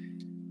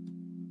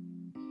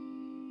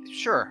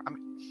 Sure. I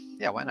mean,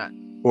 yeah, why not?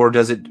 Or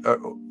does it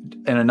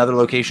in another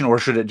location, or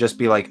should it just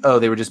be like, oh,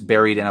 they were just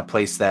buried in a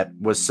place that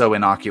was so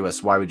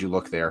innocuous? Why would you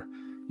look there?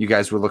 You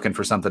guys were looking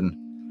for something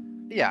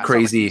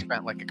crazy. Like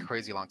spent like a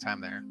crazy long time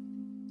there.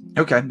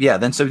 Okay, yeah.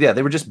 Then so yeah,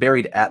 they were just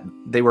buried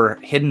they were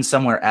hidden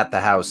somewhere at the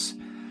house.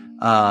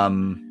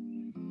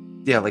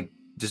 Yeah, like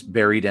just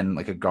buried in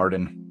like a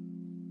garden.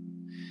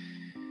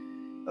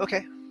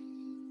 Okay.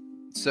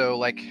 So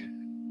like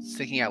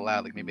thinking out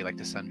loud, like maybe like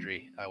to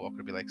Sundry, Walker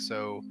would be like,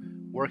 so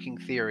working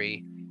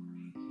theory,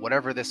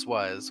 whatever this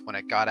was, when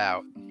it got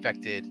out,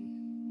 infected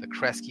the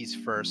Kresge's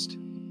first,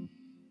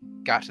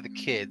 got to the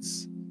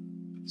kids,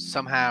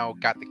 somehow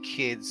got the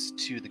kids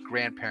to the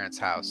grandparents'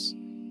 house,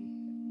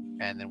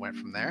 and then went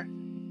from there?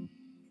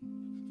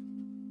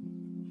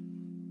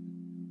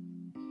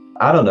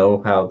 I don't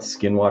know how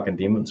skinwalking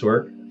demons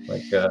work.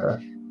 Like,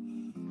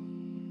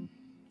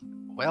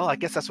 Well, I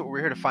guess that's what we're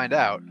here to find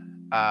out.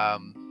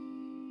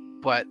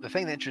 But the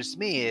thing that interests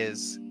me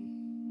is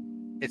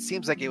it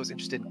seems like it was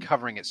interested in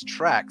covering its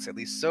tracks, at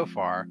least so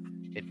far.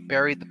 It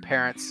buried the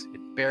parents,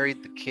 it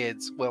buried the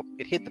kids. Well,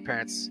 it hid the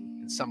parents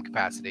in some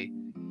capacity,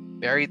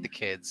 buried the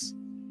kids.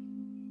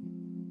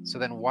 So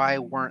then why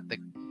weren't the...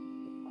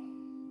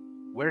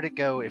 Where did it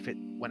go if it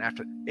went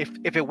after...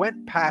 If it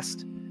went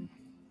past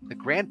the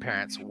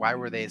grandparents, why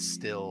were they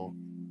still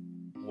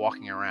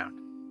walking around?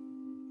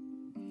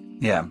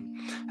 Yeah,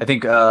 I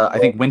think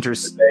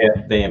Winters.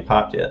 They ain't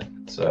popped yet.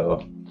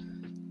 So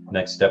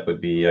next step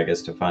would be, I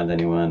guess, to find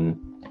anyone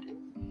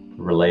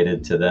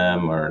related to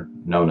them or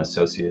known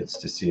associates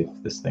to see if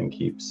this thing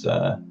keeps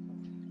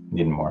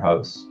needing more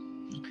hosts.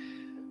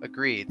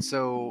 Agreed.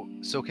 So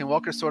can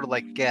Walker sort of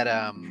like get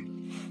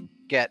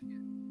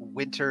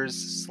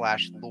Winters /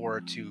 Lore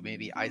to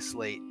maybe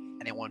isolate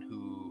anyone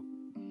who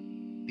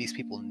these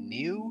people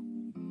knew,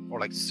 or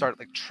like start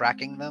like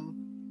tracking them?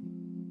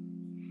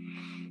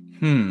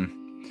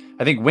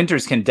 I think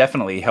Winters can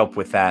definitely help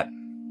with that.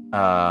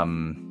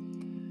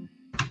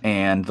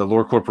 And the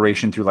Lore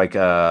Corporation, through like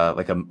a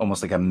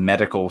almost like a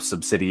medical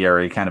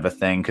subsidiary kind of a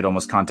thing, could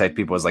almost contact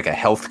people as like a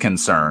health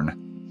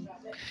concern.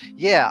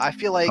 Yeah, I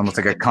feel like almost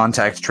like a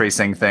contact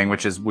tracing thing,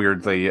 which is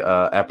weirdly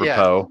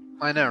apropos. Yeah,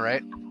 I know,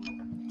 right?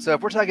 So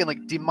if we're talking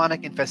like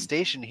demonic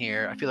infestation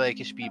here, I feel like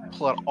it should be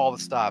pull out all the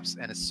stops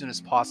and as soon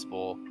as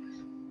possible,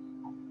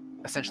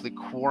 essentially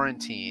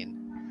quarantine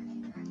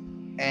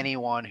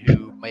anyone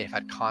who may have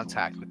had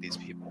contact with these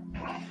people.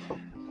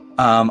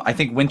 I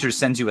think Winters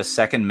sends you a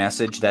second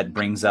message that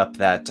brings up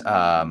that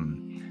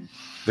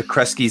the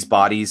Kresge's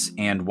bodies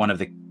and one of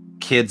the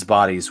kids'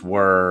 bodies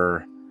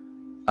were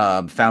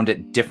found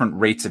at different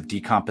rates of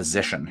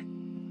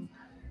decomposition.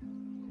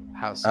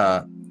 How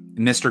so?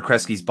 Mr.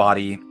 Kresge's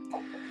body,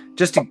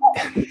 Mr.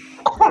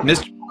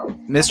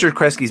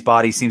 Kresge's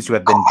body seems to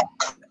have been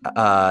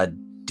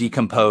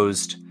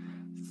decomposed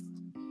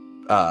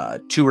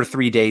 2 or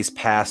 3 days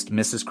past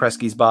Mrs.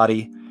 Kresge's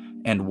body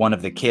and one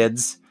of the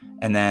kids,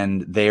 and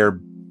then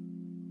their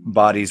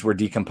bodies were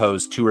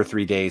decomposed 2 or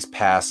 3 days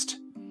past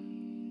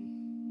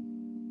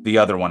the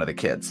other one of the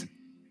kids.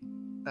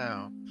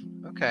 Oh,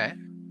 okay.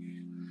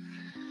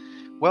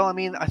 Well, I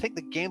mean, I think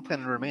the game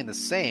plan will remain the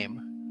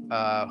same.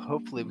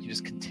 Hopefully, we can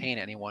just contain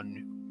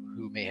anyone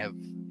who may have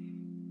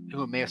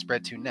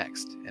spread to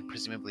next, and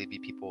presumably be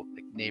people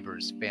like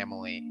neighbors,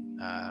 family,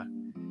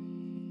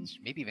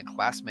 maybe even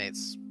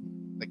classmates.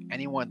 Like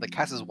anyone, like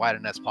cast as wide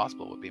as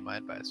possible would be my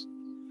advice.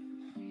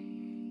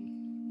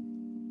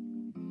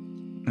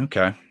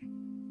 Okay.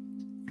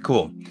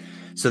 Cool.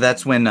 So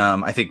that's when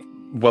I think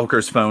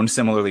Welker's phone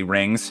similarly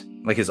rings,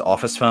 like his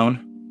office phone.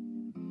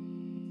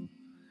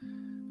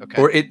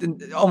 Okay. Or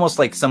it almost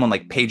like someone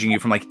like paging you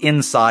from like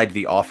inside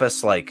the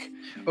office, like.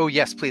 Oh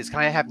yes, please. Can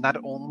I have not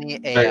only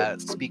a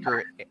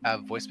speaker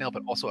voicemail,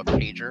 but also a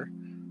pager?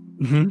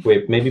 Mm-hmm.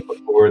 Wait, maybe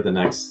before the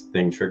next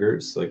thing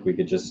triggers, like we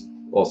could just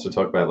also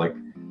talk about like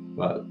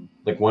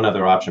one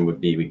other option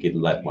would be we could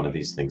let one of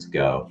these things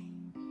go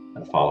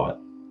and follow it.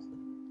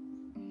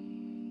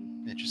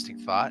 Interesting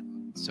thought.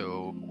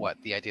 So what,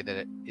 the idea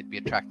that it'd be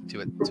attracted to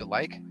it to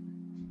like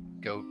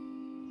go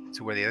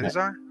to where the others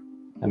are?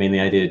 I mean, the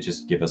idea is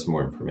just give us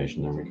more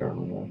information than we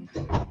currently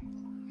have.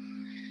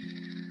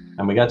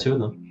 And we got 2 of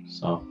them,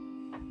 so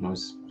we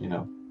always,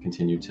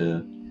 continue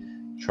to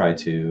try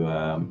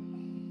to,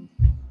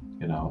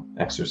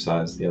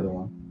 exercise the other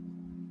one.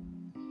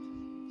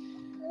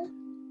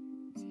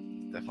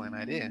 Definitely an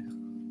idea.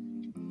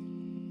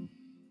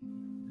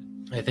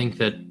 I think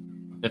that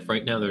if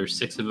right now there's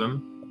 6 of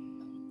them,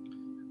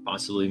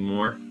 possibly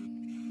more,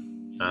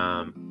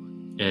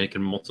 and it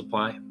can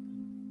multiply,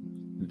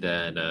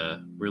 that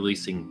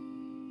releasing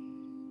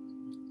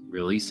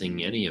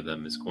any of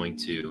them is going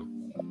to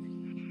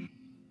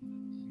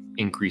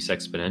increase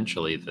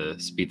exponentially the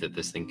speed that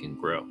this thing can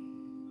grow.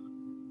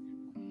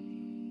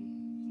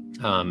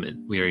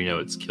 We already know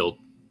it's killed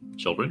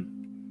children.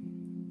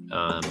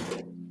 I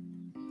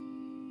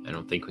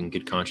don't think in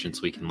good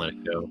conscience we can let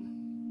it go.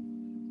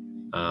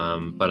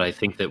 But I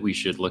think that we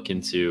should look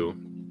into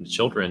the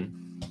children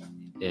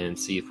and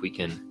see if we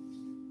can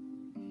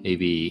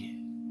maybe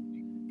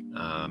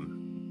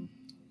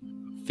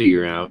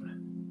figure out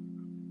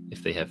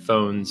if they have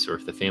phones or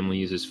if the family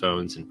uses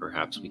phones, and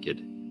perhaps we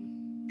could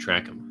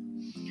track them.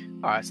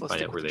 All right, so let's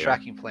stick with the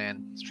tracking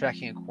plan. It's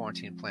tracking and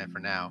quarantine plan for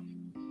now.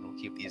 We'll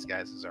keep these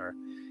guys as our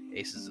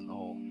aces in the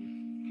hole.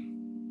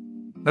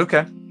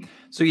 Okay.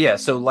 So yeah,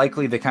 so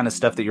likely the kind of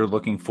stuff that you're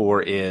looking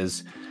for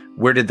is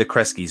where did the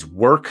Kresge's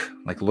work,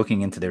 like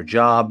looking into their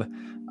job,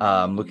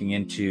 looking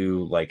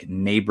into like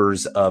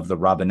neighbors of the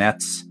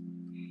Robinettes,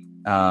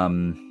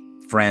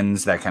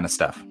 friends, that kind of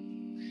stuff.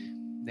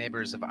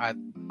 Neighbors of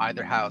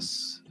either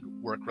house,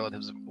 work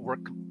colleagues of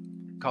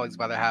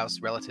either house,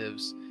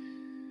 relatives,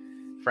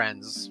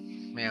 friends.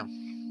 Yeah.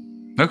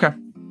 Okay.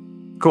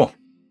 Cool.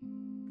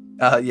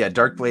 Yeah,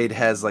 Darkblade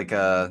has like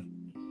a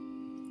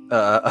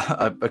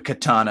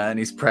katana, and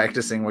he's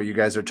practicing while you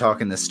guys are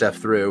talking this stuff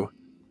through.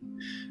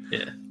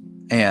 Yeah.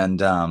 And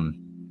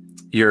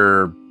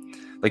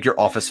Like your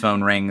office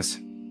phone rings.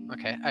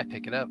 Okay, I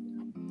pick it up.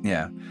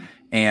 Yeah.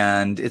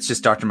 And it's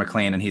just Dr.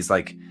 McLean, and he's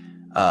like,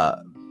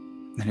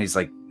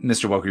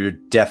 Mr. Welker, you're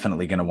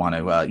definitely gonna want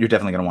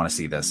to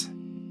see this.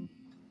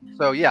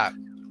 So yeah,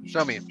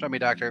 show me,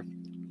 doctor.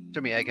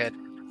 Show me, egghead.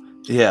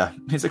 Yeah.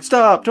 He's like,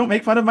 stop, don't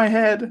make fun of my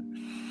head.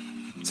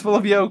 It's full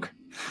of yolk.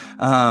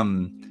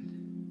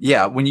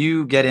 Yeah, when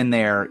you get in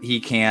there, he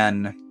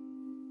can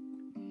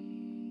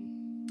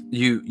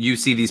you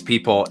see these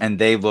people, and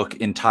they look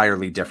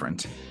entirely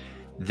different.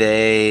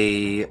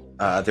 They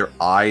their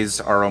eyes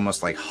are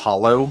almost like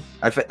hollow.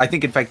 I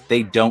think, in fact,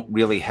 they don't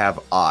really have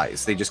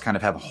eyes. They just kind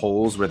of have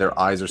holes where their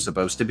eyes are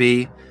supposed to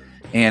be,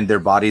 and their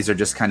bodies are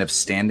just kind of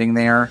standing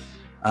there,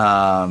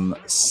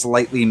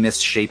 slightly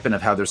misshapen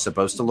of how they're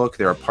supposed to look.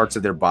 There are parts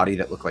of their body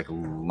that look like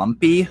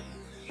lumpy,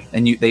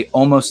 and they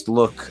almost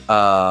look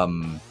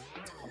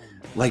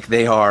like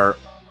they are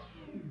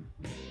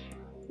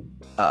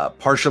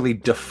partially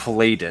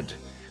deflated,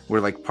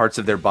 where like parts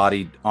of their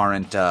body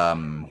aren't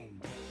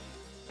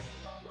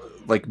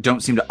like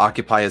don't seem to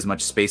occupy as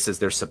much space as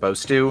they're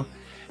supposed to,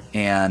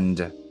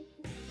 and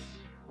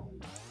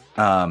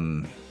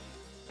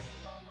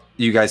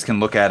you guys can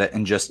look at it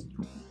and just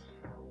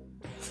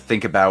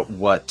think about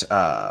what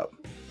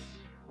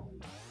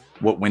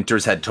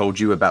Winters had told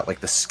you about,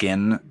 like the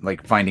skin,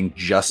 like finding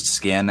just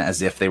skin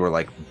as if they were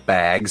like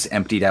bags,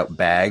 emptied out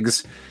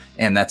bags,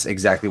 and that's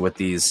exactly what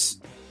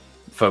these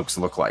folks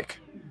look like.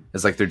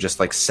 It's like they're just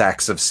like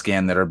sacks of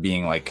skin that are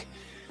being like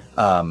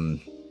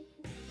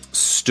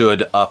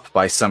stood up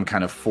by some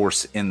kind of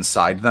force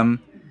inside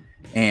them.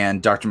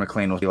 And Dr.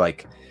 McLean will be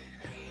like,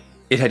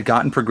 it had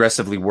gotten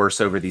progressively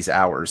worse over these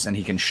hours, and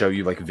he can show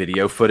you like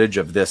video footage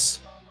of this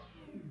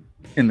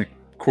in the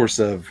course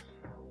of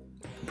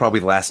probably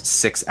the last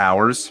 6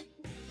 hours.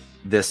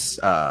 This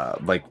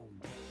like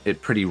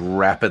it pretty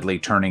rapidly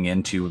turning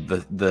into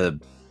the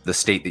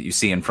state that you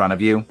see in front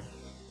of you.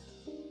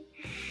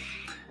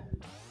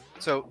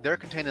 So they're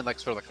contained in like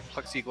sort of like a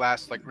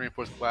plexiglass, like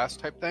reinforced glass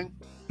type thing.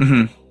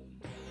 Mm-hmm.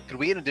 Could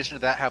we, in addition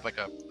to that, have like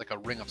a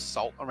ring of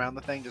salt around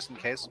the thing just in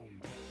case?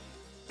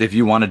 If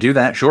you want to do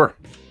that, sure.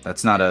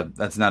 That's not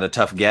a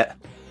tough get.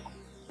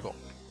 Cool.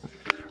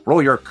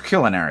 Roll your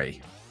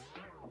culinary.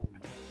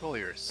 Roll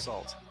your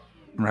salt.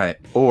 Right.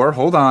 Or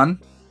hold on.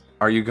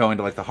 Are you going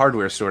to like the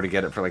hardware store to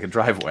get it for like a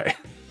driveway?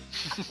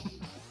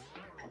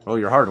 Roll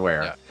your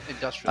hardware. Yeah,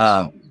 industrial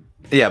salt.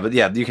 Yeah, but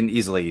yeah, you can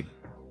easily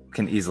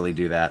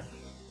do that.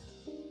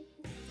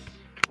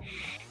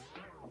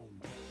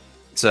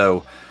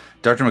 So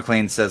Dr.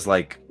 McLean says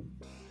like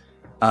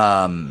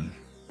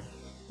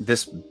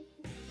this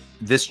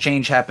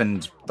change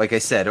happened, like I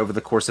said, over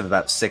the course of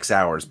about 6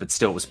 hours, but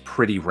still it was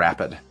pretty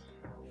rapid.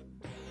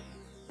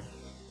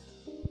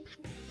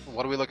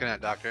 What are we looking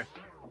at, Doctor?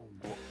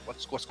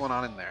 What's going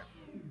on in there?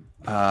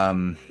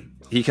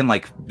 He can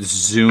like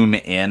zoom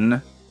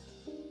in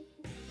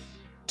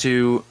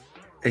to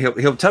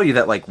he'll tell you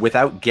that like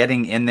without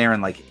getting in there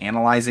and like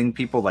analyzing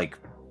people, like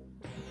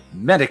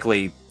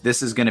medically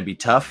this is going to be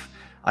tough.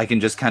 I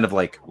can just kind of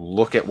like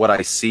look at what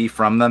I see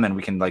from them, and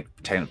we can like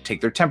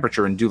take their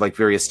temperature and do like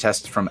various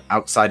tests from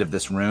outside of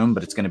this room,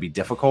 but it's going to be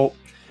difficult.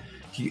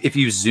 If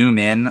you zoom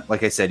in,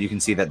 like I said, you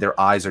can see that their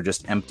eyes are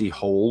just empty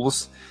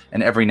holes,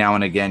 and every now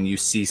and again you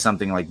see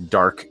something like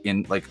dark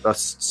in like a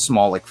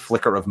small like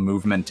flicker of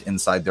movement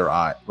inside their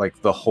eye,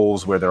 like the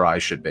holes where their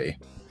eyes should be.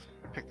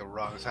 Pick the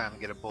wrong time to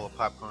get a bowl of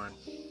popcorn.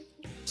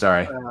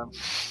 Sorry.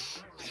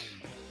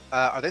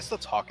 Are they still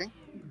talking?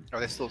 Are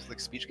they still like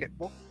speech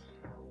capable?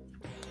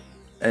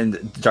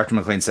 And Dr.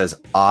 McLean says,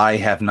 I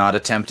have not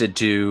attempted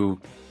to.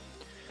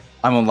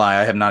 I won't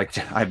lie. I have not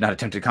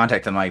attempted to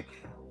contact them.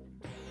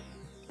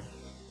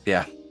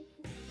 Yeah.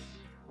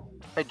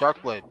 Hey,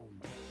 Darkblade.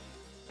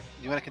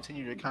 You want to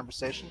continue your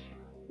conversation?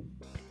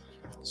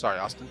 Sorry,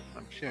 Austin.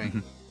 I'm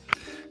chewing.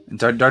 And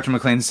Dr.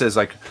 McLean says,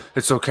 like,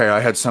 it's okay. I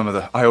had some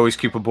of I always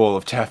keep a bowl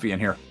of taffy in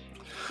here.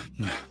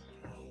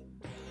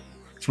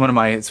 It's one of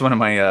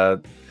my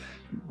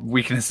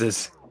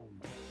weaknesses.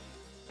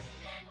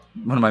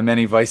 One of my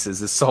many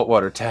vices is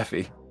saltwater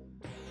taffy.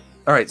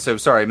 All right, so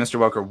sorry, Mr.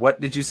 Welker, what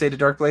did you say to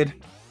Darkblade?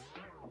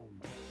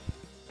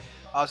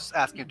 I was just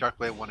asking if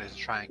Darkblade wanted to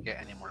try and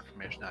get any more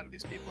information out of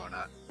these people or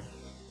not.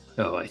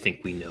 Oh, I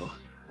think we know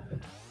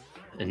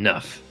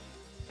enough.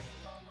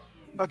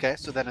 Okay,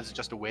 so then it's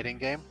just a waiting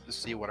game to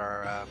see what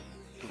our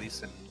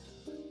police and...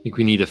 I think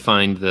we need to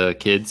find the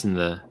kids and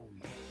the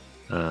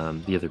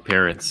other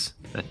parents.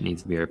 That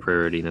needs to be our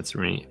priority. That's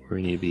where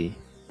we need to be.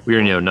 We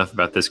already know enough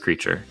about this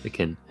creature. It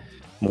can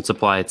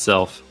multiply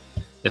itself.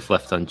 If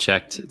left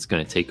unchecked, it's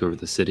going to take over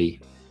the city,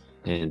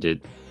 and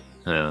it,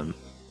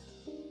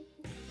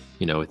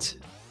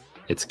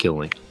 it's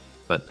killing.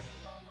 But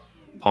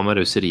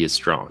Palmetto City is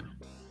strong.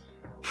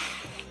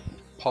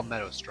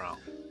 Palmetto strong.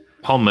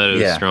 Palmetto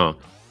Yeah. strong.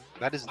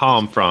 That is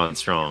Palm frond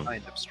strong.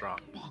 kind of strong.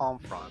 Palm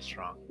frond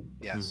strong.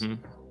 Yes. Mhm.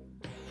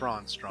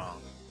 Frond strong.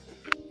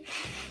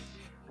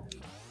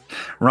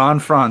 Ron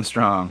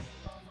Fronstrong.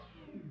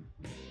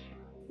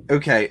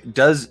 Okay,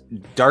 does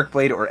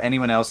Darkblade or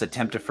anyone else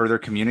attempt to further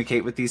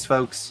communicate with these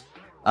folks?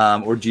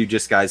 Or do you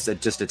just guys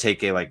just to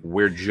take a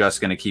we're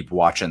just gonna keep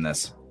watching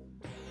this?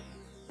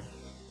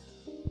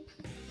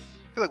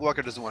 I feel like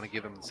Walker doesn't want to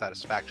give them the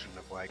satisfaction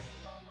of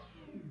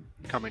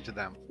coming to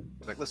them.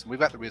 Like, listen, we've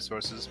got the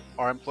resources.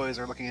 Our employees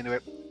are looking into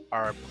it.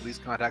 Our police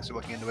contacts are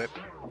looking into it.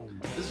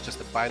 This is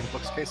just a by the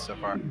books case so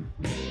far.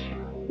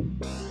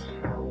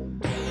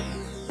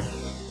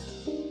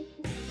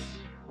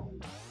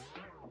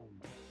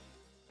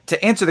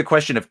 To answer the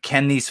question of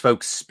can these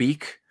folks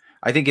speak,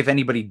 I think if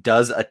anybody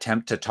does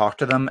attempt to talk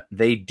to them,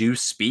 they do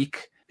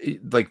speak.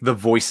 Like the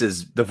voice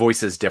is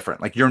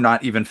different. Like you're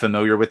not even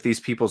familiar with these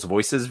people's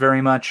voices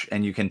very much,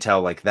 and you can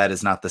tell that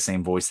is not the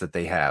same voice that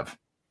they have.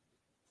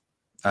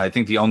 I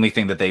think the only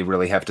thing that they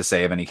really have to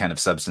say of any kind of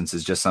substance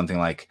is just something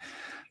like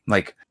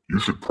you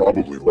should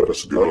probably let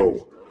us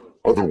go.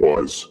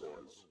 Otherwise,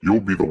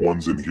 you'll be the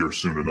ones in here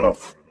soon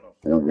enough,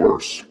 or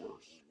worse.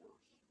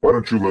 Why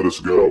don't you let us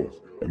go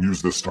and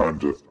use this time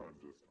to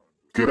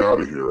get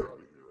out of here?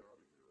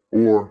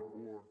 Or,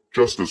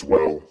 just as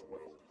well,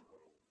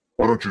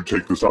 why don't you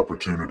take this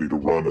opportunity to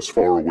run as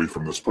far away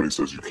from this place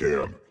as you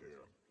can,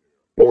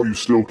 while you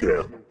still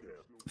can.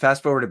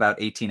 Fast forward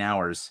about 18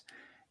 hours,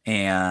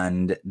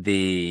 and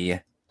these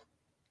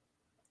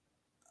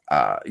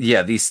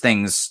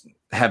things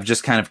have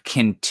just kind of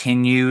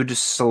continued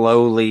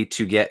slowly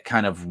to get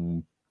kind of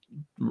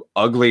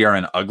uglier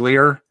and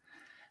uglier.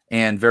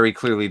 And very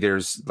clearly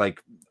there's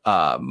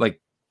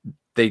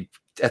they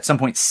at some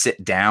point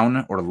sit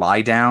down or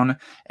lie down,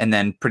 and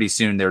then pretty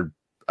soon there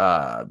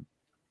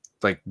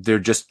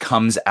just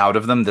comes out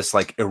of them this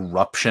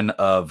eruption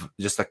of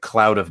just a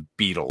cloud of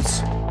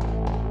beetles.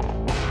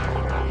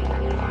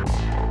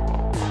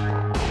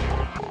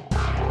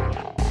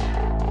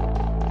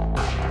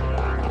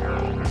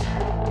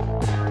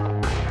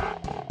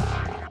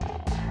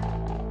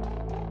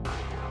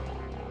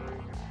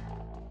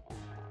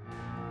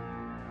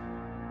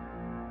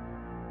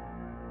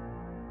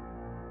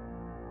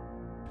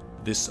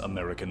 This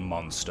American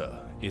Monster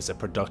is a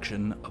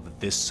production of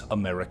This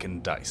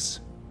American Dice.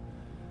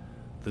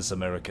 This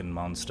American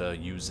Monster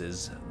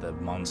uses the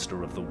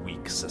Monster of the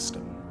Week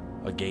system,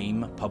 a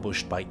game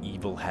published by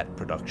Evil Hat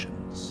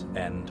Productions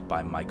and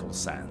by Michael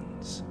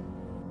Sands.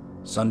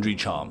 Sundry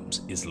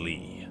Charms is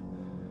Lee.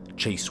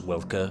 Chase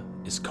Welker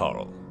is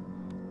Carl.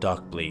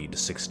 Darkblade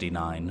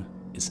 69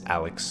 is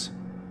Alex.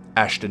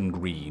 Ashton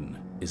Green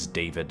is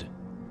David.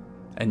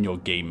 And your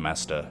Game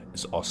Master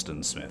is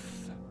Austin Smith.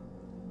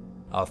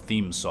 Our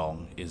theme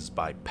song is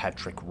by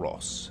Patrick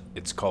Ross.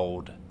 It's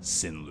called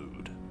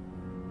Sinlude.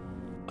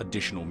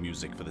 Additional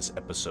music for this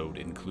episode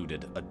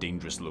included A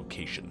Dangerous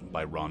Location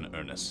by Ron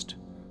Ernest,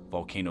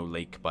 Volcano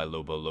Lake by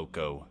Lobo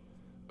Loco,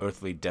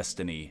 Earthly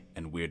Destiny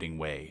and Weirding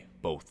Way,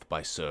 both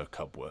by Sir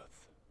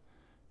Cubworth.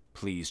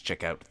 Please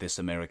check out This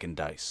American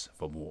Dice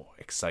for more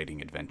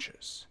exciting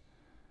adventures.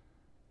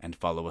 And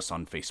follow us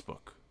on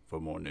Facebook for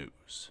more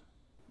news.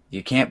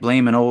 You can't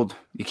blame an old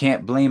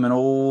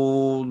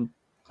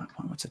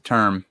what's a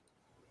term?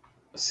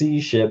 Sea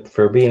ship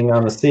for being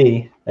on the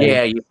sea.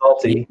 And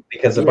salty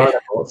because of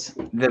barnacles.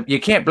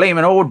 You can't blame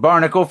an old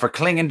barnacle for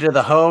clinging to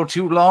the hull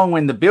too long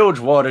when the bilge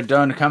water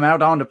done come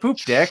out on the poop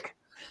deck.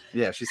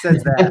 Yeah, she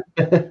says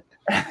that.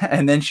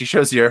 And then she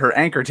shows you her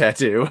anchor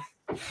tattoo.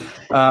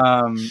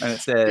 And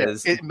it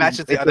says... it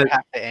matches the other half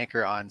of the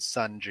anchor on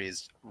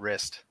Sundry's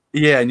wrist.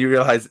 Yeah, and you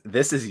realize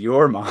this is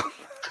your mom.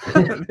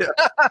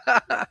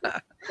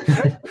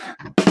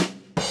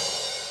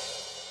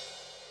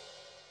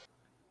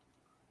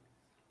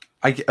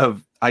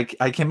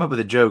 I came up with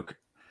a joke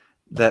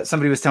that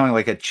somebody was telling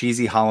a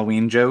cheesy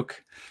Halloween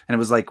joke, and it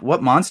was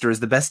what monster is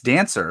the best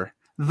dancer?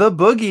 The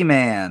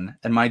Boogeyman.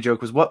 And my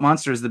joke was, what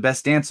monster is the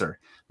best dancer?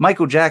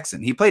 Michael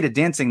Jackson. He played a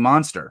dancing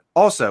monster.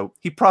 Also,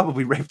 he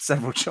probably raped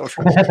several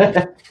children.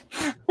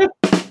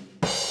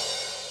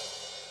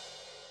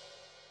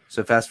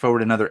 So fast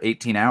forward another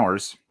 18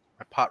 hours.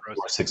 My pot roast.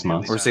 Or 6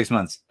 months. Or 6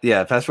 months.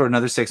 Yeah, fast forward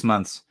another 6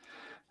 months.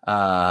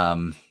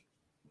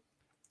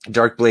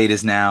 Darkblade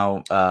is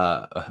now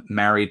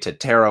married to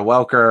Tara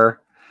Welker.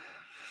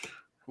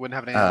 Wouldn't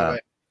have it any other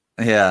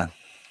way. Yeah.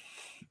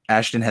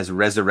 Ashton has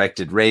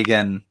resurrected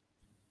Reagan.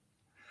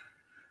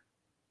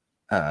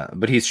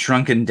 But he's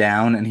shrunken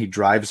down and he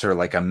drives her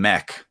like a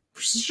mech.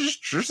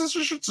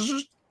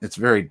 It's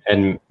very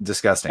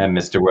disgusting. And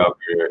Mr.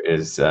 Welker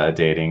is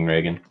dating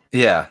Reagan.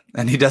 Yeah.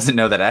 And he doesn't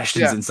know that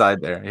Ashton's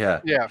inside there.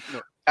 Yeah. Yeah.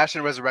 No.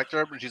 Ashton resurrected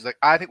her, and she's like,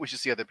 I think we should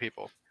see other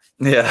people.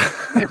 Yeah.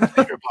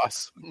 Your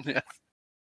boss. Yeah.